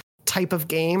forward, type of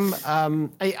game.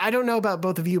 I don't know about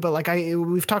both of you, but like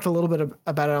we've talked a little bit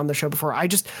about it on the show before. I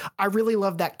really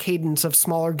love that cadence of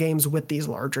smaller games with these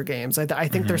larger games. I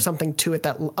think there's something to it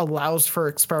that allows for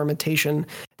experimentation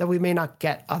that we may not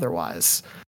get otherwise.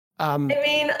 I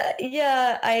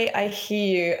hear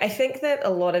you. I think that a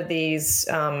lot of these,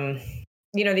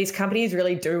 these companies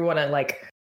really do want to like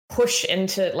push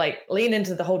into, like lean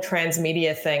into the whole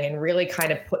transmedia thing and really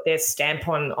kind of put their stamp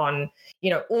on,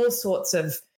 all sorts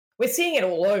of. We're seeing it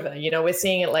all over, we're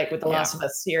seeing it like with the Last of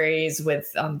Us series, with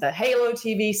the Halo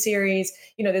TV series,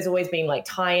 there's always been like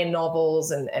tie-in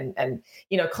novels and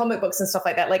comic books and stuff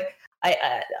like that. Like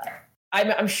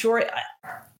I'm sure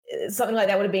something like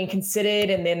that would have been considered,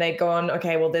 and then they've gone,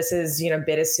 okay, well, this is,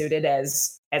 better suited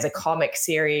as a comic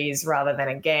series rather than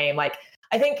a game. Like,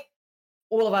 I think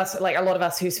all of us, like a lot of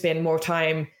us who spend more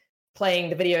time playing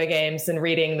the video games than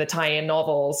reading the tie-in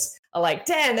novels are like,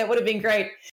 damn, that would have been great.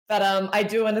 But I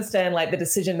do understand like the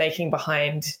decision making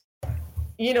behind,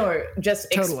 just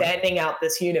expanding out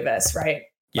this universe, right?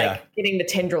 Yeah. Like getting the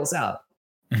tendrils out.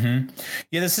 Mm-hmm.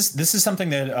 Yeah, this is something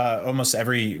that almost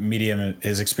every medium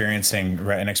is experiencing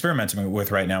and experimenting with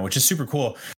right now, which is super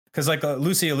cool. Because like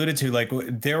Lucy alluded to, like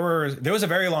there was a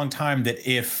very long time that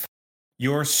if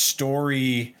your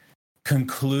story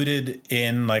concluded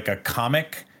in like a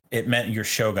comic, it meant your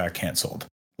show got canceled.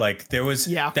 Like there was,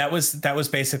 that was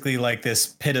basically like this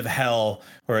pit of hell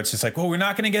where it's just like, well, we're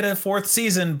not going to get a fourth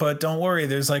season, but don't worry,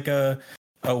 there's like a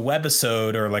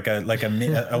webisode or like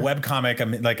a web comic,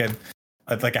 like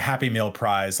a Happy Meal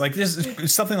prize, like this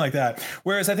something like that.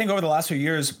 Whereas I think over the last few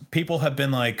years, people have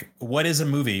been like, what is a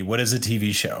movie? What is a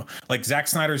TV show? Like Zack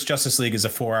Snyder's Justice League is a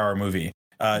 4-hour movie.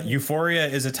 Euphoria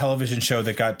is a television show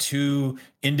that got 2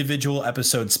 individual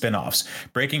episode spinoffs.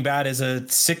 Breaking Bad is a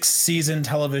 6-season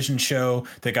television show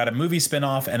that got a movie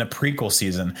spinoff and a prequel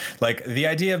season. Like the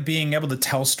idea of being able to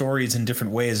tell stories in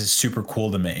different ways is super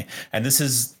cool to me. And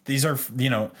these are,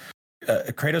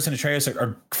 Kratos and Atreus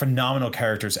are phenomenal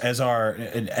characters, as are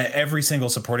every single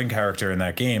supporting character in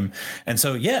that game. And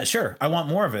so, yeah, sure, I want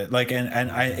more of it. Like,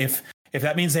 if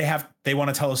that means they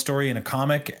want to tell a story in a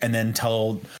comic and then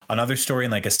tell another story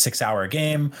in like a 6-hour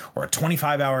game or a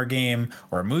 25-hour game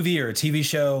or a movie or a TV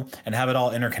show and have it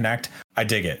all interconnect, I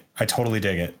dig it. I totally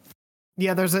dig it.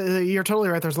 Yeah, you're totally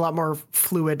right. There's a lot more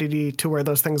fluidity to where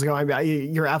those things go. I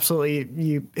mean,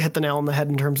 you hit the nail on the head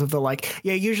in terms of the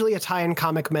usually a tie-in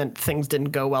comic meant things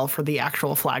didn't go well for the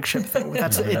actual flagship thing.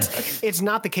 It's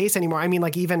not the case anymore. I mean,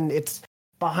 like even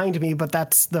behind me, but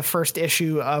that's the first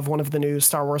issue of one of the new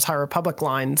Star Wars High Republic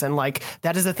lines. And like,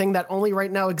 that is a thing that only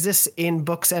right now exists in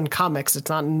books and comics. It's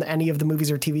not in any of the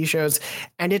movies or TV shows.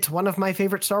 And it's one of my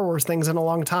favorite Star Wars things in a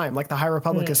long time. Like, the High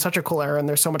Republic is such a cool era and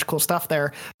there's so much cool stuff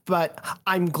there. But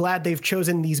I'm glad they've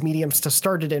chosen these mediums to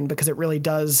start it in, because it really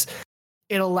does,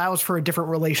 it allows for a different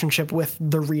relationship with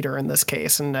the reader in this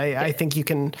case. And I think you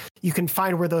can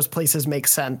find where those places make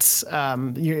sense.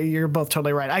 You're both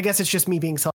totally right. I guess it's just me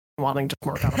being wanting just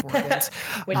more God of War games.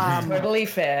 Which is totally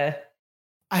fair.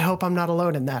 I hope I'm not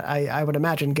alone in that. I would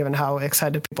imagine, given how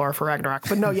excited people are for Ragnarok.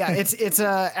 But no, yeah,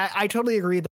 I totally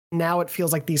agree that now it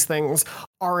feels like these things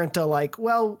aren't a like,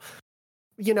 well,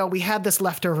 you know, we had this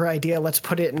leftover idea, let's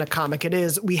put it in a comic. It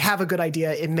is, we have a good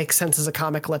idea, it makes sense as a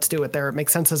comic, let's do it there. It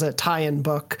makes sense as a tie-in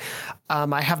book.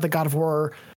 I have the God of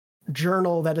War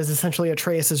journal that is essentially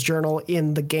Atreus's journal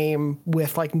in the game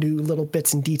with like new little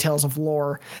bits and details of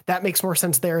lore. That makes more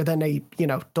sense there than a, you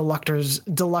know,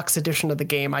 deluxe edition of the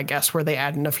game, I guess, where they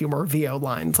add in a few more VO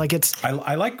lines. Like, it's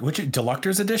I like which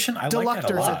Deluctor's edition. I like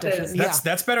that a lot. Edition.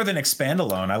 That's better than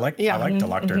Expandalone. I like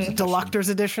Deluctor's edition. Deluctor's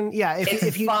edition. Yeah,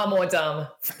 if you far more dumb.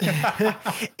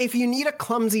 If you need a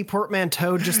clumsy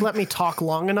portmanteau, just let me talk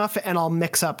long enough and I'll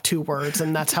mix up two words,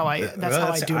 and that's how I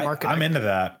do marketing. I'm into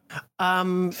that.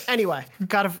 Anyway,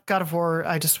 God of War,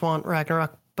 I just want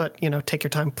Ragnarok, but, you know, take your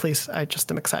time, please. I just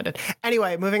am excited.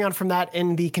 Anyway, moving on from that,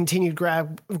 in the continued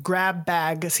grab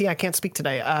bag. See, I can't speak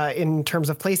today. In terms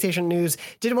of PlayStation news,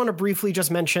 did want to briefly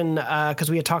just mention,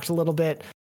 because we had talked a little bit,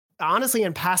 honestly,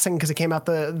 in passing, because it came out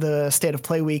the State of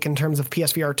Play week in terms of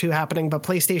PSVR 2 happening, but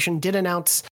PlayStation did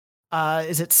announce,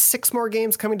 is it 6 more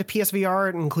games coming to PSVR?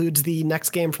 It includes the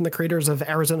next game from the creators of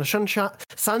Arizona Sunshine.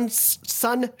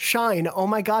 Oh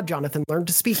my God, Jonathan, learn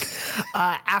to speak.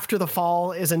 After the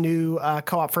Fall is a new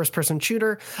co-op first-person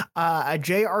shooter, a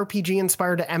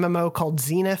JRPG-inspired MMO called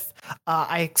Zenith.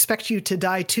 I Expect You to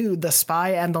Die Too, The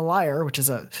Spy and the Liar, which is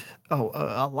a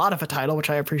lot of a title, which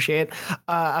I appreciate.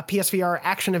 A PSVR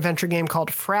action-adventure game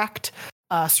called Fract.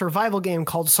 A survival game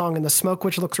called Song in the Smoke,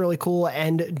 which looks really cool,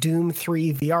 and Doom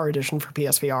 3 VR edition for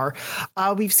PSVR.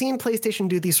 We've seen PlayStation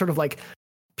do these sort of like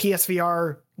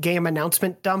PSVR game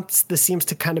announcement dumps. This seems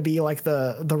to kind of be like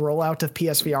the rollout of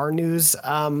PSVR news.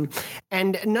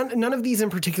 And none of these in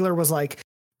particular was like,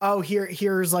 oh,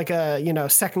 here's like a, you know,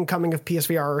 second coming of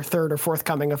PSVR or third or fourth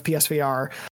coming of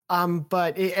PSVR.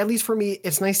 But at least for me,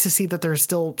 it's nice to see that there's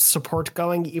still support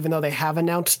going, even though they have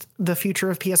announced the future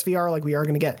of PSVR. Like, we are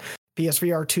going to get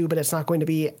PSVR 2, but it's not going to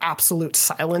be absolute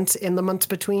silence in the months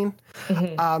between.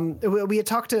 Mm-hmm. We had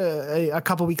talked a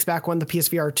couple weeks back when the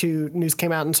PSVR 2 news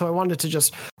came out, and so I wanted to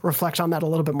just reflect on that a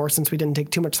little bit more since we didn't take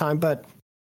too much time. But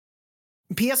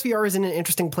PSVR is in an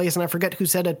interesting place, and I forget who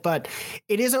said it, but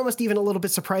it is almost even a little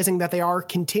bit surprising that they are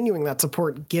continuing that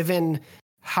support, given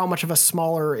how much of a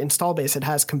smaller install base it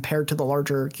has compared to the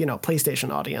larger, you know,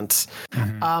 PlayStation audience.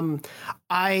 Mm-hmm.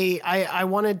 I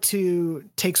wanted to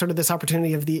take sort of this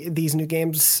opportunity of these new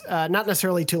games, not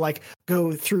necessarily to like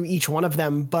go through each one of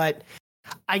them, but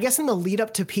I guess in the lead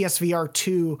up to PSVR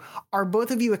 2, are both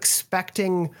of you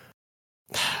expecting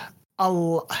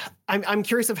I'm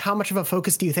curious of how much of a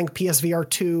focus do you think PSVR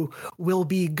 2 will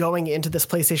be going into this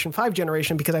PlayStation 5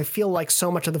 generation? Because I feel like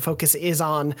so much of the focus is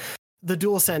on the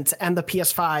DualSense and the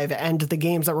PS5 and the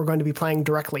games that we're going to be playing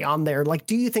directly on there. Like,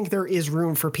 do you think there is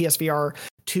room for PSVR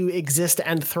to exist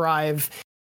and thrive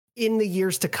in the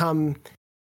years to come,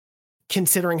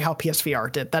 considering how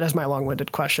PSVR did? That is my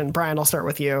long-winded question. Brian, I'll start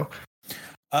with you.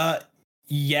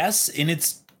 Yes, in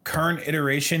its current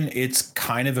iteration, it's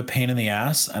kind of a pain in the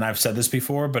ass. And I've said this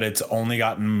before, but it's only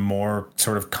gotten more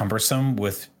sort of cumbersome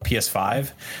with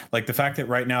PS5. Like, the fact that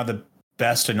right now the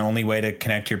best and only way to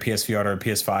connect your PSVR to a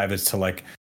PS5 is to like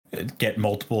get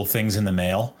multiple things in the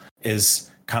mail is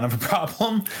kind of a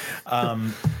problem.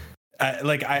 I'm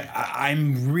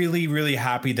really, really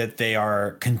happy that they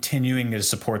are continuing to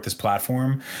support this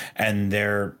platform, and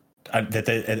they're that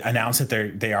they announced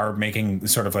that they are making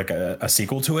sort of like a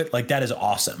sequel to it. Like, that is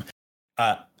awesome.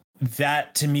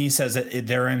 That to me says that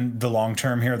they're in the long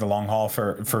term here, the long haul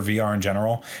for VR in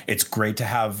general. It's great to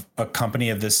have a company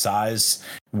of this size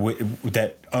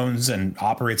that owns and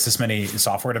operates this many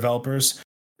software developers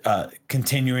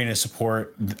continuing to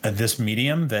support this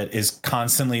medium that is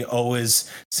constantly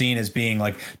always seen as being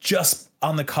like just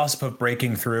on the cusp of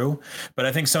breaking through. But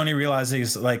I think Sony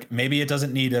realizes like maybe it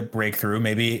doesn't need a breakthrough.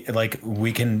 Maybe like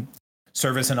we can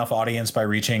service enough audience by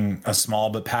reaching a small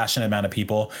but passionate amount of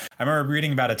people. I remember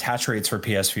reading about attach rates for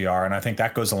PSVR, and I think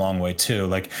that goes a long way too.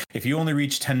 Like, if you only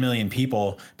reach 10 million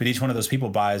people, but each one of those people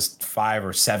buys 5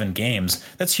 or 7 games,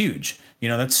 that's huge. You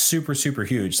know, that's super, super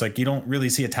huge. Like, you don't really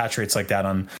see attach rates like that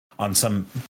on some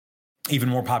even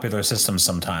more popular systems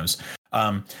sometimes.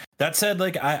 That said,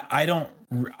 like I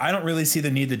don't really see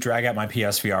the need to drag out my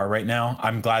PSVR right now.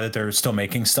 I'm glad that they're still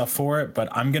making stuff for it, but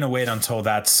I'm gonna wait until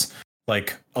that's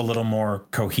like a little more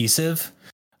cohesive.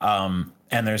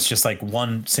 And there's just like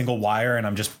one single wire, and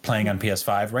I'm just playing on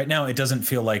PS5 right now. It doesn't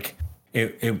feel like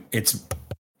it's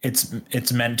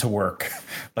meant to work.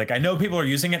 Like I know people are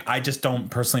using it. I just don't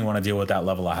personally want to deal with that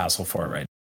level of hassle for it right now.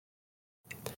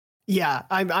 Yeah,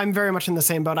 I'm very much in the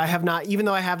same boat. I have not, even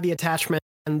though I have the attachment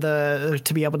and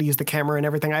to be able to use the camera and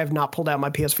everything, I have not pulled out my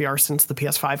PSVR since the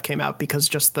PS5 came out, because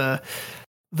just the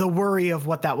worry of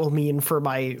what that will mean for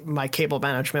my cable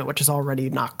management, which is already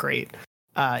not great,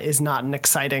 is not an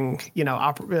exciting,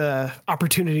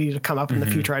 opportunity to come up in the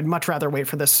future. I'd much rather wait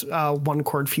for this one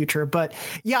cord future. But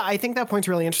yeah, I think that point's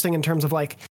really interesting in terms of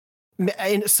like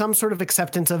in some sort of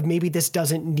acceptance of maybe this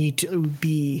doesn't need to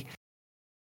be,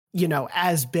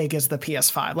 as big as the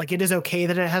PS5. Like it is okay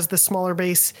that it has the smaller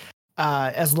base,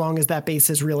 as long as that base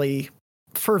is really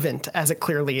fervent, as it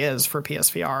clearly is for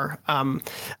PSVR.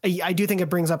 I do think it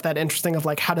brings up that interesting of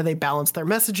like, how do they balance their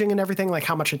messaging and everything? Like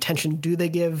how much attention do they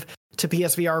give to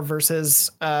PSVR versus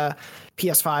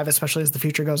PS5, especially as the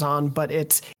future goes on? But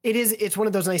it's one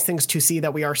of those nice things to see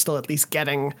that we are still at least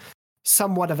getting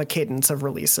somewhat of a cadence of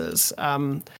releases.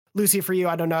 Lucy, for you,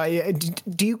 I don't know.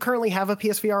 Do you currently have a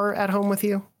PSVR at home with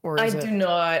you? Or I do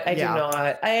not. I do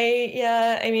not.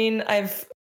 I mean, I've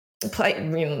played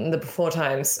the before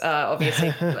times,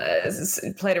 obviously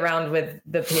played around with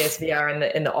the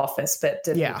PSVR in the office, but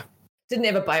didn't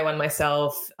ever buy one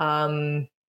myself.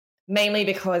 Mainly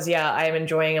because, I am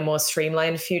enjoying a more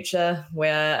streamlined future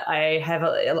where I have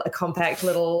a compact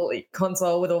little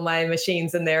console with all my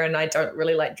machines in there, and I don't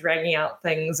really like dragging out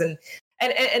things. And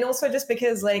also just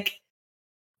because, like,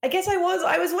 I guess I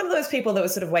was one of those people that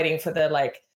was sort of waiting for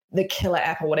the killer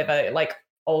app or whatever, like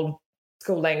old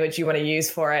school language you want to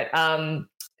use for it. And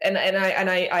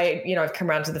I I've come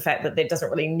around to the fact that there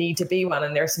doesn't really need to be one,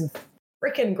 and there are some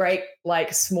freaking great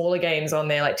like smaller games on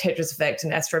there like Tetris Effect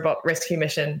and Astrobot Rescue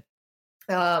Mission.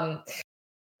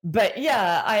 But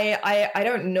yeah, I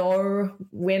don't know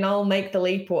when I'll make the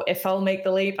leap or if I'll make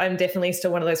the leap. I'm definitely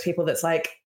still one of those people that's like,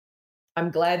 I'm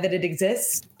glad that it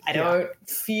exists. I don't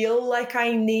feel like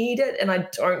I need it, and I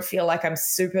don't feel like I'm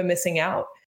super missing out.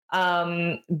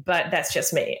 But that's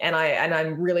just me. And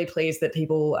I'm really pleased that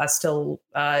people are still,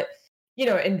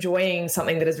 enjoying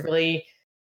something that is really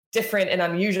different and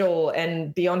unusual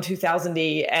and beyond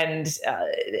 2000-y. And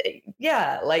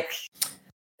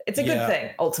it's a good thing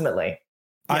ultimately.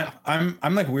 Yeah.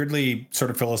 I'm like weirdly sort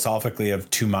of philosophically of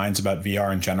two minds about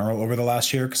VR in general over the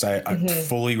last year, because I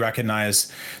fully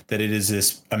recognize that it is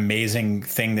this amazing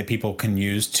thing that people can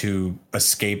use to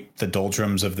escape the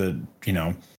doldrums of the,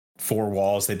 four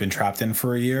walls they've been trapped in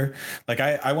for a year. Like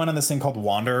I went on this thing called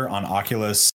Wander on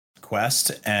Oculus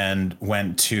Quest and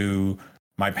went to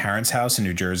my parents' house in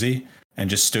New Jersey and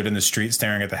just stood in the street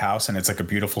staring at the house. And it's like a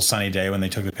beautiful sunny day when they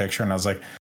took the picture. And I was like,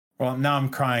 well, now I'm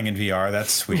crying in VR.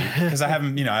 That's sweet. Because I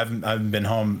haven't been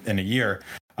home in a year.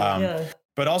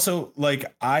 But also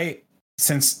like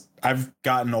since I've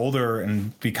gotten older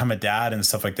and become a dad and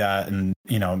stuff like that, and,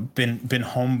 been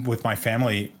home with my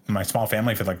family, my small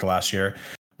family for like the last year,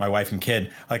 my wife and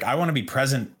kid, like I want to be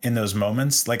present in those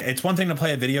moments. Like it's one thing to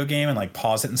play a video game and like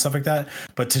pause it and stuff like that,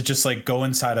 but to just like go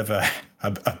inside of a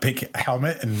big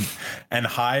helmet and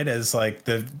hide as like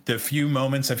the few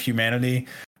moments of humanity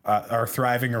are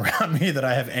thriving around me that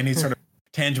I have any sort of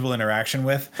tangible interaction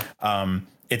with.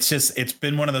 It's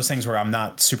been one of those things where I'm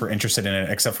not super interested in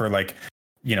it, except for like,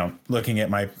 looking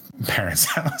at my parents'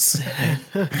 house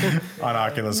on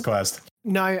Oculus Quest.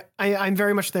 No, I'm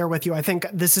very much there with you. I think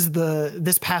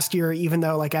this past year, even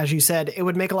though, like, as you said, it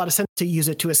would make a lot of sense to use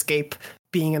it to escape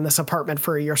being in this apartment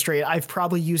for a year straight. I've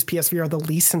probably used PSVR the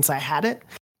least since I had it,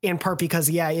 in part because,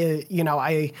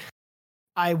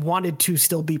 I wanted to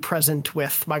still be present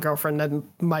with my girlfriend and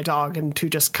my dog and to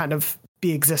just kind of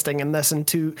be existing in this, and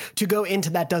to go into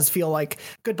that does feel like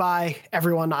goodbye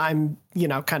everyone. I'm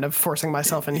kind of forcing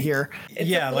myself in here.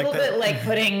 It's a little bit like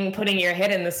putting your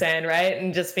head in the sand, right?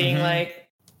 And just being like,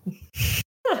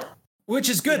 which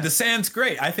is good. The sand's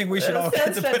great. I think we should all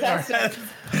get to put our head.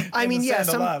 I mean,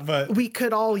 but we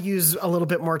could all use a little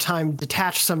bit more time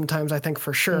detached sometimes, I think,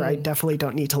 for sure. I definitely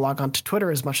don't need to log on to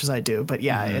Twitter as much as I do, but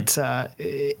it's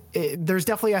there's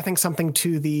definitely, I think, something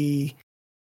to the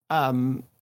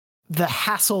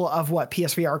hassle of what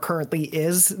PSVR currently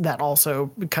is that also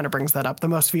kind of brings that up. The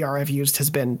most VR I've used has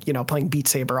been, playing Beat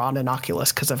Saber on an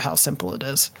Oculus because of how simple it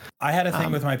is. I had a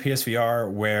thing with my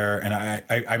PSVR where, and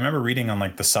I remember reading on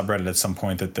like the subreddit at some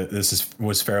point that this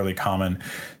was fairly common,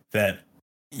 that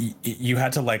you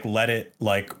had to like let it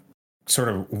like sort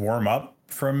of warm up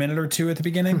for a minute or two at the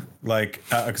beginning, like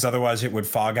because otherwise it would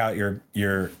fog out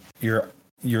your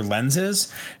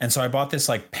lenses. And so I bought this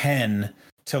like pen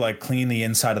to like clean the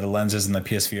inside of the lenses in the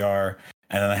PSVR,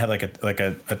 and then I had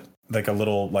like a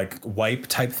little like wipe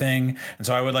type thing. And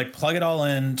so I would like plug it all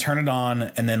in, turn it on,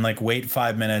 and then like wait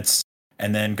 5 minutes,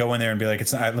 and then go in there and be like,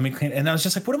 it's not, let me clean. And I was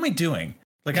just like, what am I doing?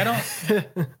 Like, I don't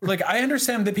like, I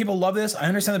understand that people love this. I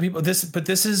understand that people but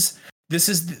this is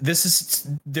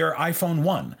their iPhone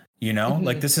 1, you know,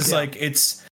 like this is like,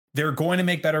 they're going to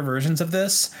make better versions of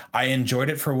this. I enjoyed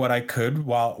it for what I could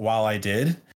while I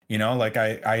did, you know, like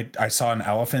I saw an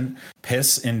elephant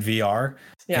piss in VR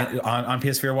on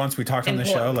PSVR once. We talked on the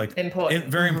show, like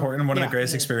very important. One of the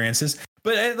greatest experiences,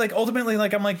 but like ultimately,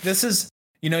 like, I'm like, this is,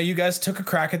 you know, you guys took a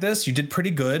crack at this. You did pretty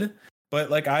good. But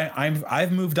like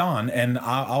I've moved on, and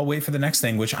I'll wait for the next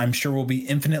thing, which I'm sure will be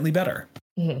infinitely better.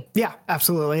 Yeah,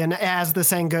 absolutely. And as the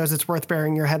saying goes, it's worth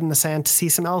burying your head in the sand to see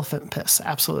some elephant piss.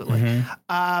 Absolutely.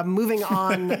 Moving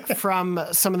on from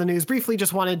some of the news briefly,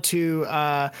 just wanted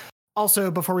to also,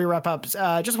 before we wrap up,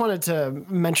 just wanted to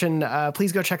mention,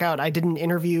 please go check out, I did an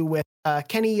interview with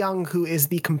Kenny Young, who is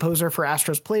the composer for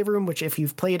Astro's Playroom, which if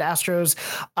you've played Astro's,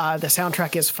 the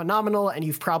soundtrack is phenomenal, and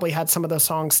you've probably had some of those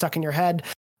songs stuck in your head.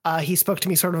 He spoke to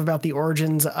me sort of about the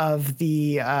origins of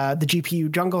the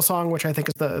GPU Jungle song, which I think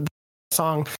is the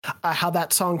song, how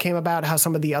that song came about, how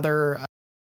some of the other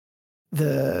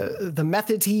the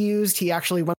methods he used. He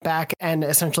actually went back and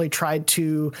essentially tried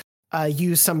to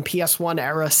use some PS1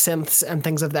 era synths and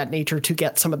things of that nature to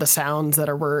get some of the sounds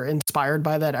that were inspired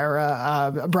by that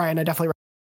era. Brian, I definitely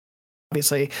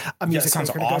obviously a music sounds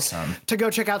awesome. To go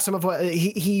check out some of what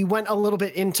he went a little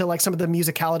bit into, like some of the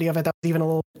musicality of it. That was even a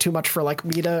little too much for like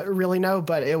me to really know,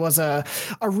 but it was a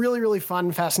really, really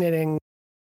fun, fascinating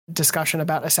discussion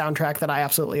about a soundtrack that I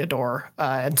absolutely adore,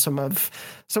 and some of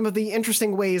the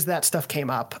interesting ways that stuff came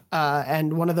up.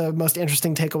 And one of the most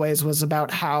interesting takeaways was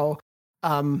about how,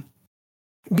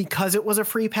 because it was a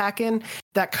free pack-in,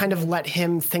 that kind of let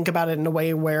him think about it in a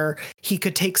way where he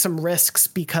could take some risks,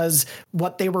 because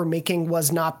what they were making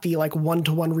was not the like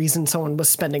one-to-one reason someone was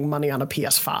spending money on a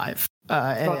PS5.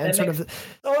 And sort of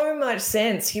so much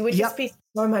sense. He would just be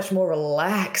so much more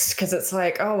relaxed, because it's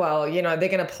like, oh well, you know, they're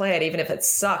going to play it even if it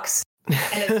sucks, and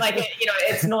it's like, you know,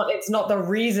 it's not the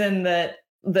reason that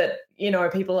you know,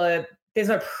 people are. There's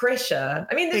no pressure.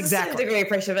 I mean, there's a certain degree of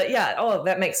pressure, but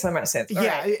that makes so much sense.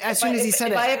 Right. As soon as he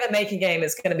said if I ever make a game,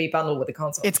 it's going to be bundled with the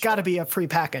console. It's got to be a free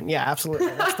pack-in. Yeah, absolutely.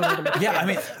 That's the way to make it. I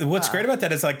mean, what's great about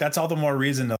that is like, that's all the more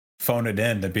reason to phone it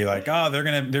in, to be like, oh, they're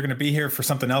gonna be here for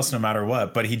something else no matter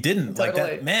what. But he didn't. Totally. Like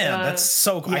that, man. That's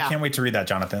so cool. I can't wait to read that,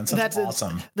 Jonathan. That's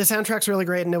awesome. The soundtrack's really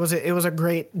great, and it was a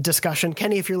great discussion.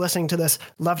 Kenny, if you're listening to this,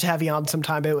 love to have you on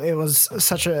sometime. It was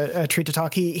such a treat to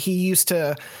talk. He used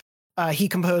to. He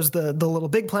composed the Little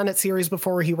Big Planet series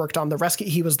before. He worked on the Rescue.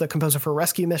 He was the composer for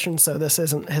Rescue Mission, so this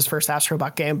isn't his first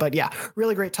Astrobot game. But yeah,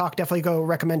 really great talk. Definitely go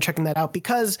recommend checking that out,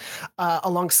 because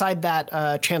alongside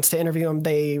that chance to interview him,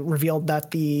 they revealed that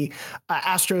the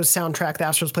Astro's soundtrack, the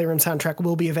Astro's Playroom soundtrack,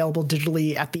 will be available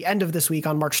digitally at the end of this week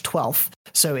on March 12th.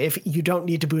 So if you don't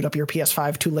need to boot up your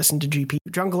PS5 to listen to GPU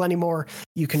Jungle anymore,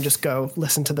 you can just go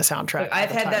listen to the soundtrack. Look, I've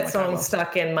had that song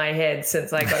stuck in my head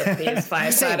since I got a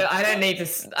PS5. So I don't need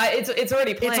to. It's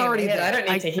already playing. It's already there. I don't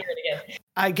need to hear it again.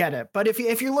 I get it. But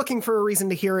if you're looking for a reason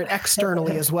to hear it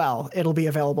externally as well, it'll be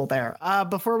available there.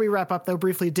 Before we wrap up, though,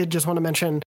 briefly did just want to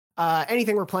mention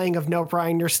anything we're playing of note.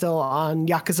 Brian, you're still on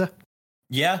Yakuza?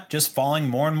 Yeah, just falling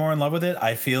more and more in love with it.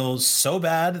 I feel so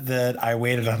bad that I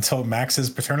waited until Max's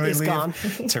paternity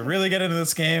leave to really get into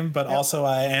this game, but also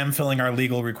I am filling our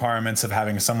legal requirements of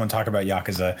having someone talk about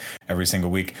Yakuza every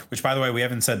single week, which, by the way, we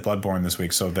haven't said Bloodborne this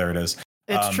week, so there it is.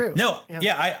 It's true. No,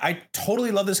 I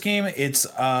totally love this game. It's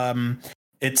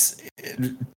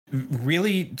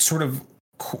really sort of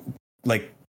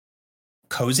like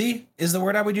cozy is the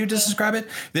word I would use to describe it.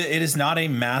 It is not a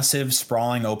massive,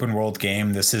 sprawling open world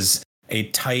game. This is a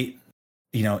tight,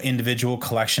 individual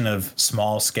collection of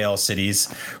small scale cities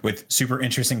with super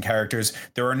interesting characters.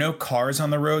 There are no cars on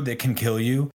the road that can kill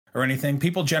you or anything.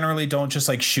 People generally don't just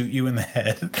like shoot you in the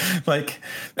head. Like,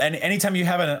 and anytime you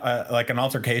have an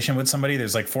altercation with somebody,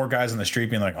 there's like 4 guys on the street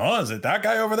being like, oh, is it that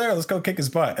guy over there? Let's go kick his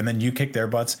butt. And then you kick their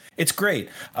butts. It's great.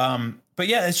 But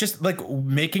yeah, it's just like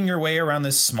making your way around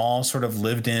this small sort of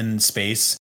lived in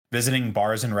space, visiting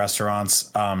bars and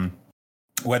restaurants.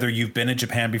 Whether you've been to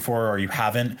Japan before or you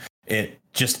haven't, it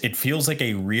feels like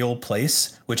a real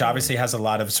place, which obviously has a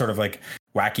lot of sort of like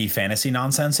wacky fantasy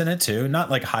nonsense in it too. Not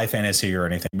like high fantasy or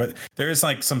anything, but there is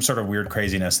like some sort of weird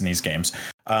craziness in these games.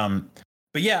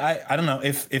 But yeah, I don't know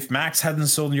if Max hadn't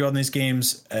sold you on these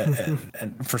games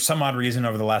and for some odd reason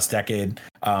over the last decade,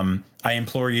 I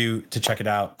implore you to check it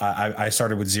out. I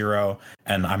started with 0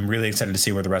 and I'm really excited to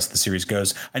see where the rest of the series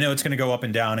goes. I know it's going to go up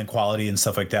and down in quality and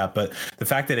stuff like that, but the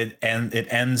fact that it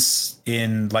ends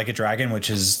in Like a Dragon, which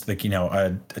is like,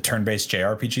 a turn-based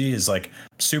JRPG, is like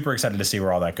super excited to see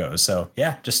where all that goes. So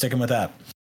yeah, just sticking with that.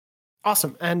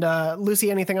 Awesome. And Lucy,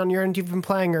 anything on your end you've been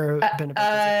playing or been a bit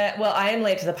busy? Well, I am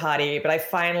late to the party, but I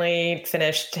finally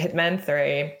finished Hitman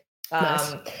 3.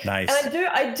 Nice. And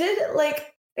I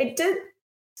did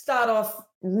start off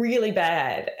really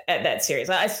bad at that series.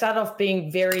 I started off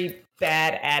being very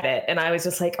bad at it, and I was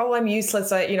just like, oh, I'm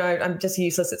useless. I'm just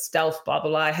useless at stealth, blah,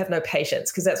 blah, blah. I have no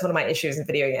patience, because that's one of my issues in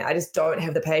video game. I just don't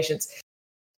have the patience.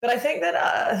 But I think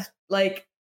that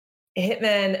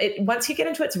Hitman, once you get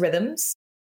into its rhythms,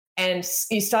 and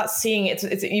you start seeing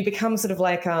you become sort of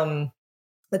like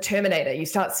the Terminator. You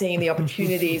start seeing the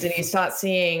opportunities, and you start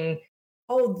seeing,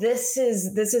 oh, this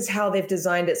is how they've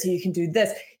designed it, so you can do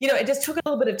this. It just took a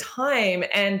little bit of time,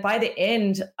 and by the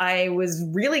end, I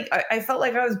felt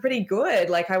like I was pretty good.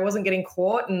 Like I wasn't getting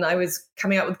caught, and I was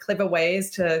coming up with clever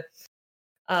ways to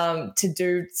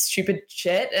do stupid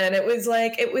shit, and it was.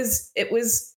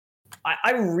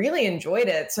 I really enjoyed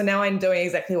it. So now I'm doing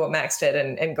exactly what Max did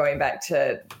and going back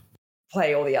to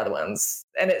play all the other ones.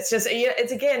 And it's just,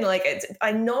 it's again, like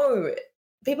I know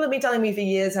people have been telling me for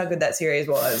years how good that series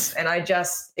was, and I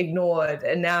just ignored.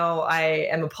 And now I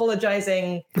am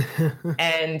apologizing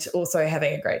and also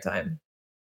having a great time.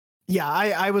 Yeah,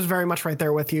 I was very much right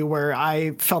there with you, where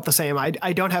I felt the same. I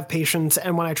don't have patience.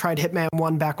 And when I tried Hitman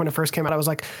 1 back when it first came out, I was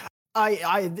like,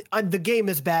 the game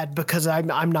is bad because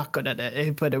I'm not good at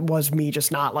it, but it was me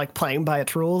just not like playing by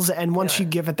its rules. And once you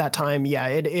give it that time,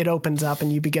 it opens up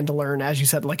and you begin to learn, as you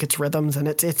said, like its rhythms, and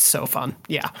it's so fun.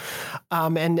 Yeah.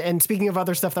 And speaking of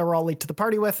other stuff that we're all late to the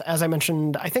party with, as I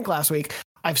mentioned, I think last week,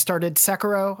 I've started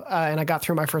Sekiro, and I got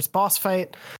through my first boss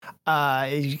fight.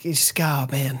 Oh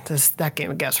man, that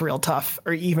game gets real tough,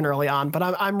 or even early on. But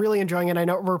I'm really enjoying it. I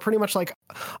know we're pretty much like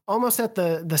almost at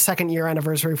the second year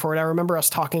anniversary for it. I remember us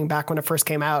talking back when it first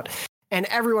came out, and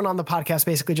everyone on the podcast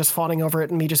basically just fawning over it,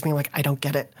 and me just being like, I don't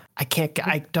get it.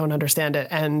 I don't understand it.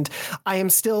 And I am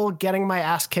still getting my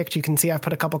ass kicked. You can see I've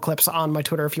put a couple clips on my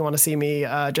Twitter if you want to see me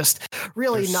just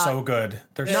really They're not so good.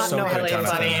 They're not so good,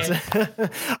 Jonathan.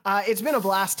 It's been a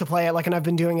blast to play it, and I've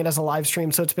been doing it as a live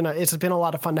stream, so it's been a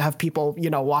lot of fun to have people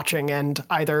watching and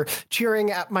either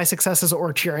cheering at my successes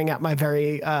or cheering at my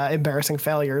very embarrassing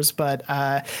failures. But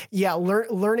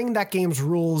learning that game's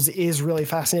rules is really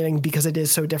fascinating because it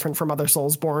is so different from other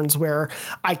Soulsborns, where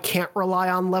I can't rely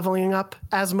on leveling up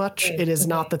as much. It is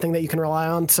not the thing that you can rely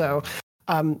on. So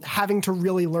having to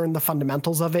really learn the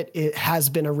fundamentals of it has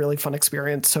been a really fun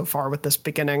experience so far with this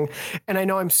beginning. And I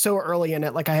know I'm so early in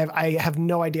it, like I have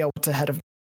no idea what's ahead of.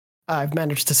 I've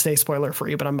managed to stay spoiler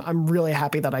free, but I'm really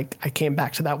happy that I came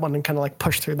back to that one and kind of like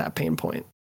pushed through that pain point.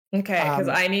 Okay, because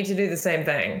I need to do the same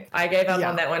thing. I gave up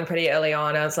on that one pretty early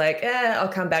on. I was like, I'll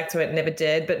come back to it. Never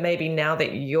did. But maybe now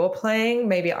that you're playing,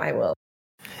 maybe I will.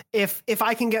 If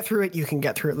I can get through it, you can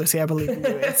get through it, Lucy. I believe in you.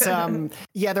 It's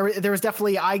there was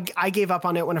definitely I gave up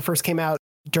on it when it first came out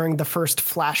during the first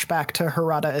flashback to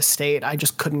Harada Estate. I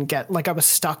just couldn't get, like, I was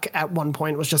stuck at one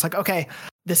point. Was just like, okay,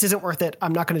 this isn't worth it.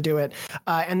 I'm not going to do it.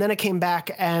 And then it came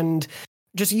back, and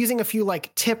just using a few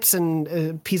like tips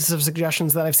and pieces of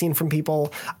suggestions that I've seen from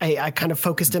people, I kind of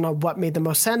focused in on what made the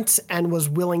most sense and was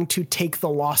willing to take the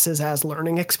losses as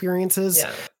learning experiences.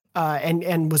 Yeah.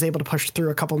 And was able to push through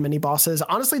a couple mini bosses.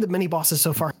 Honestly, the mini bosses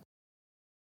so far,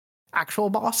 actual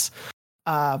boss.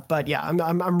 But yeah,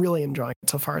 I'm really enjoying it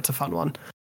so far. It's a fun one.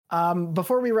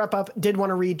 Before we wrap up, did want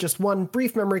to read just one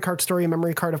brief memory card story.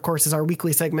 Memory card, of course, is our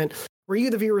weekly segment where you,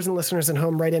 the viewers and listeners at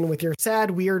home, write in with your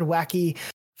sad, weird, wacky,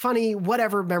 funny,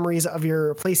 whatever memories of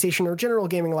your PlayStation or general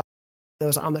gaming life.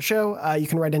 Those on the show. You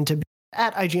can write into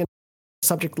at IGN.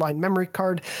 Subject line memory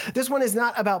card. This one is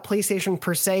not about PlayStation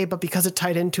per se, but because it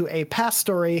tied into a past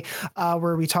story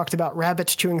where we talked about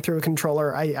rabbits chewing through a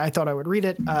controller, I thought I would read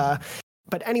it.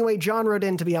 But anyway, John wrote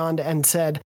in to Beyond and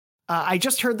said, I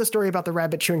just heard the story about the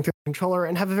rabbit chewing through the controller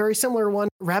and have a very similar one.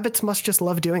 Rabbits must just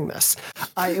love doing this.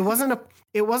 It wasn't a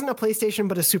PlayStation,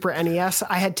 but a Super NES.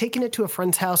 I had taken it to a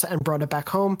friend's house and brought it back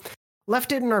home.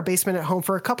 Left it in our basement at home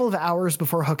for a couple of hours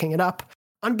before hooking it up.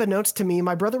 Unbeknownst to me,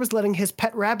 my brother was letting his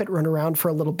pet rabbit run around for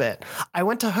a little bit. I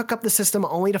went to hook up the system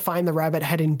only to find the rabbit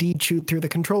had indeed chewed through the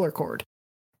controller cord.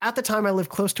 At the time, I lived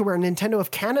close to where Nintendo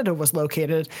of Canada was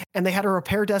located, and they had a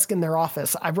repair desk in their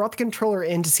office. I brought the controller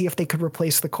in to see if they could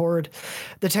replace the cord.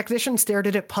 The technician stared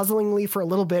at it puzzlingly for a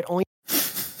little bit, only,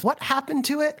 what happened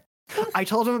to it? I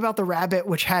told him about the rabbit,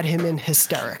 which had him in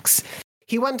hysterics.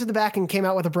 He went to the back and came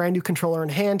out with a brand new controller in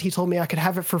hand. He told me I could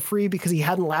have it for free because he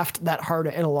hadn't laughed that hard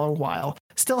in a long while.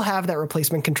 Still have that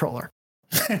replacement controller.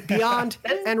 Beyond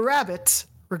and rabbits,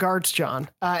 regards, John.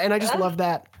 And I just love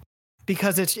that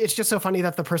because it's just so funny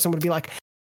that the person would be like,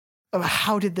 oh,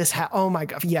 how did this happen? Oh my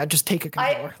God. Yeah, just take a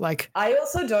controller. I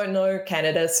also don't know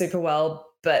Canada super well,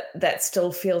 but that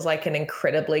still feels like an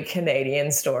incredibly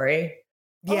Canadian story.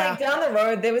 Yeah. Like down the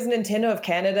road, there was Nintendo of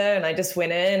Canada, and I just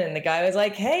went in, and the guy was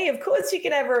like, "Hey, of course you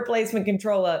can have a replacement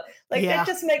controller." Like that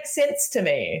just makes sense to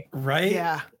me, right?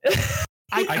 Yeah.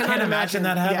 I can't imagine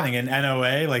that happening in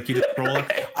NOA. Like you just roll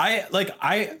up.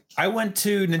 I went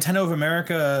to Nintendo of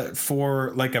America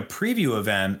for like a preview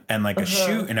event and like a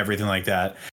shoot and everything like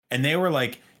that, and they were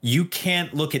like, you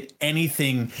can't look at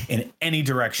anything in any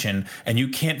direction, and you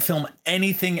can't film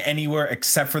anything anywhere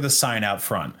except for the sign out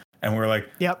front. And we're like,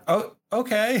 yep. Oh,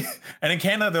 okay. And in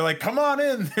Canada, they're like, come on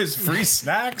in. There's free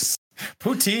snacks,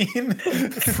 poutine,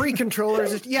 free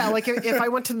controllers. Yeah, like if I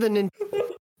went to the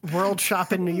World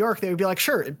Shop in New York, they would be like,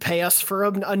 sure, pay us for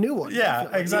a new one. Yeah,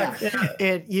 exactly.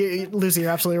 Yeah. Lucy,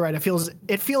 you're absolutely right.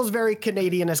 It feels very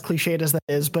Canadian, as cliched as that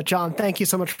is. But John, thank you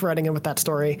so much for writing in with that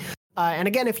story. And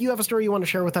again, if you have a story you want to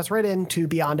share with us, write in to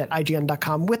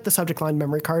beyond@ign.com with the subject line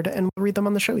memory card, and we'll read them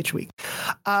on the show each week.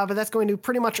 But that's going to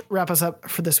pretty much wrap us up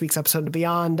for this week's episode of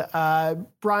Beyond.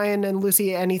 Brian and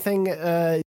Lucy, anything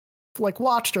like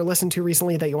watched or listened to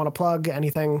recently that you want to plug?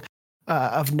 Anything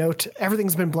of note?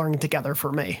 Everything's been blurring together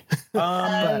for me.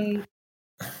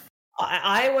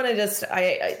 I want to just,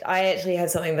 I actually had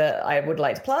something that I would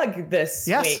like to plug this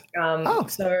week.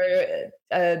 So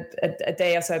a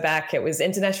day or so back, it was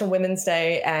International Women's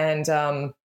Day.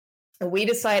 And we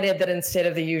decided that instead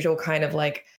of the usual kind of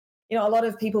like, you know, a lot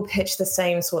of people pitch the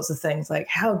same sorts of things, like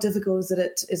how difficult is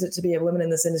it to be a woman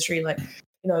in this industry? Like,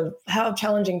 you know, how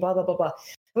challenging, blah, blah, blah, blah.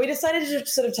 We decided to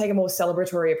sort of take a more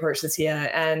celebratory approach this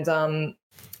year.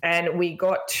 And we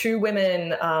got two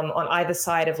women on either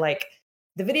side of like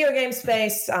the video game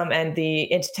space and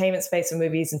the entertainment space of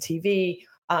movies and TV,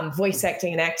 voice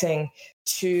acting and acting,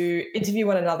 to interview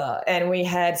one another. And we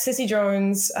had Sissy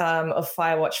Jones of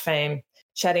Firewatch fame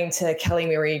chatting to Kelly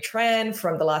Marie Tran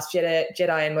from The Last Jedi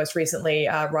and most recently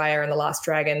Raya and the Last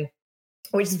Dragon,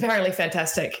 which is apparently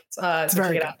fantastic. So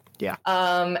check it out. Yeah.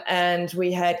 And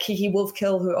we had Kiki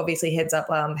Wolfkill, who obviously heads up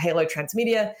Halo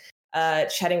Transmedia,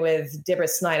 chatting with Deborah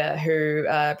Snyder, who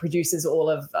produces all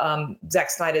of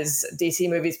Zack Snyder's DC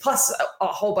movies, plus a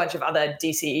whole bunch of other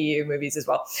DCEU movies as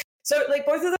well. So, like,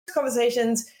 both of those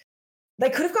conversations, they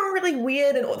could have gone really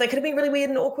weird, and they could have been really weird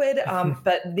and awkward.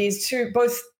 But these two,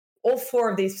 all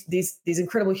four of these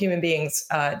incredible human beings,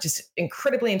 just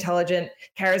incredibly intelligent,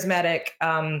 charismatic,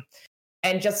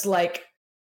 and just like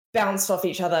bounced off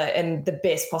each other in the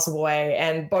best possible way.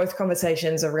 And both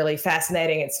conversations are really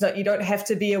fascinating. It's not, you don't have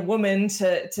to be a woman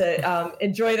to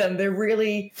enjoy them. They're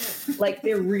really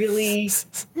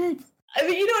I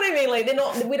mean, you know what I mean? Like, they're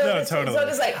not, we don't, no, it's, totally. it's not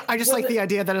just like, I just like the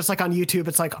idea that it's like on YouTube,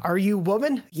 it's like, are you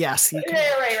woman? Yes. You can.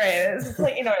 Yeah, right. It's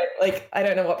like, you know, like, I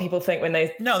don't know what people think when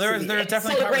they. No, there's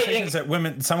definitely conversations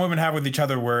that some women have with each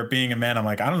other where being a man, I'm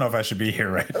like, I don't know if I should be here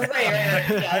right now.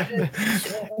 Right.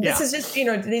 This is just, you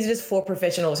know, these are just four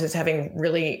professionals who's having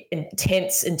really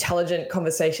intense, intelligent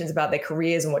conversations about their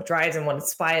careers and what drives them, what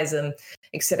inspires them,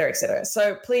 et cetera, et cetera.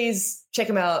 So please check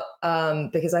them out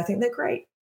because I think they're great.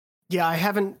 Yeah, I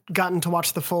haven't gotten to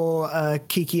watch the full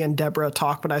Kiki and Deborah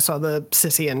talk, but I saw the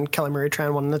Sissy and Kelly Marie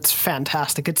Tran one. That's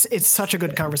fantastic. It's such a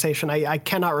good conversation. I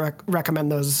cannot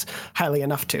recommend those highly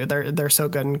enough too. They're so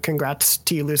good. And congrats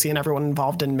to you, Lucy, and everyone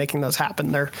involved in making those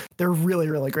happen. They're really,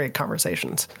 really great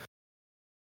conversations.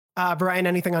 Brian,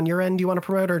 anything on your end you want to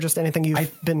promote, or just anything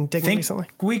you've been digging recently?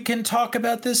 We can talk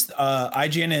about this.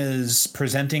 IGN is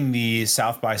presenting the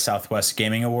South by Southwest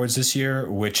Gaming Awards this year,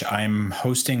 which I'm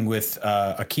hosting with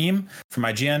Akeem from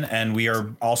IGN, and we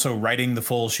are also writing the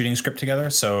full shooting script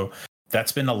together. So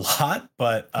that's been a lot,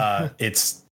 but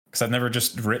it's because I've never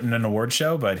just written an award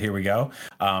show, but here we go.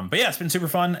 But yeah, it's been super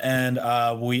fun, and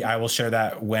I will share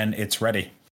that when it's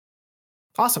ready.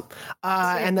 Awesome.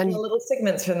 And then little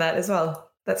segments from that as well.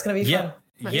 That's going to be fun.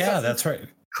 Yeah, that's right.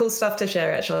 Cool stuff to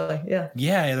share, actually. Yeah.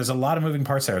 Yeah, there's a lot of moving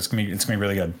parts there. It's gonna be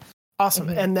really good. Awesome.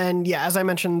 Mm-hmm. And then, yeah, as I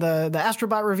mentioned, the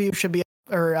Astrobot review should be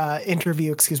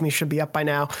interview, should be up by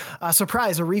now.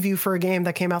 Surprise, a review for a game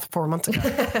that came out 4 months ago.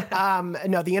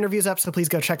 No, the interview's up, so please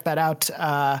go check that out.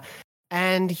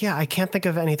 And yeah, I can't think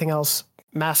of anything else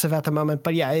massive at the moment.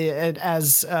 But yeah,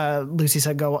 as Lucy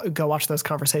said, go watch those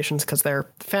conversations because they're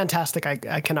fantastic.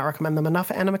 I cannot recommend them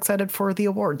enough, and I'm excited for the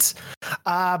awards.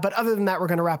 But other than that, we're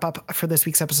going to wrap up for this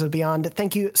week's episode of Beyond.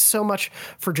 Thank you so much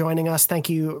for joining us. Thank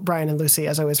you, Brian and Lucy,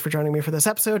 as always, for joining me for this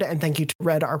episode. And thank you to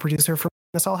Red, our producer, for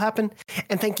making this all happen.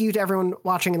 And thank you to everyone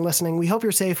watching and listening. We hope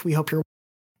you're safe. We hope you're,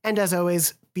 and as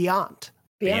always, Beyond.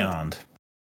 Beyond.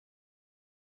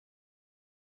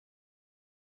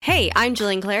 Hey, I'm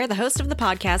Jillian Clare, the host of the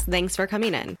podcast Thanks for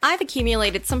Coming In. I've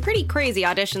accumulated some pretty crazy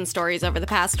audition stories over the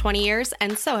past 20 years,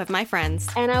 and so have my friends.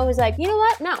 And I was like, you know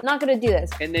what? No, not going to do this.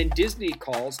 And then Disney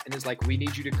calls and is like, we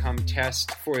need you to come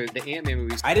test for the Ant-Man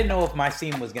movies. I didn't know if my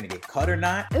scene was going to get cut or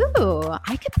not. Ooh,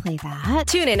 I could play that.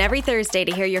 Tune in every Thursday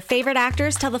to hear your favorite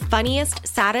actors tell the funniest,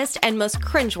 saddest, and most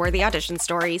cringeworthy audition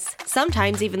stories.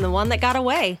 Sometimes even the one that got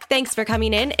away. Thanks for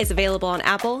Coming In is available on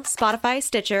Apple, Spotify,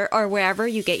 Stitcher, or wherever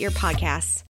you get your podcasts.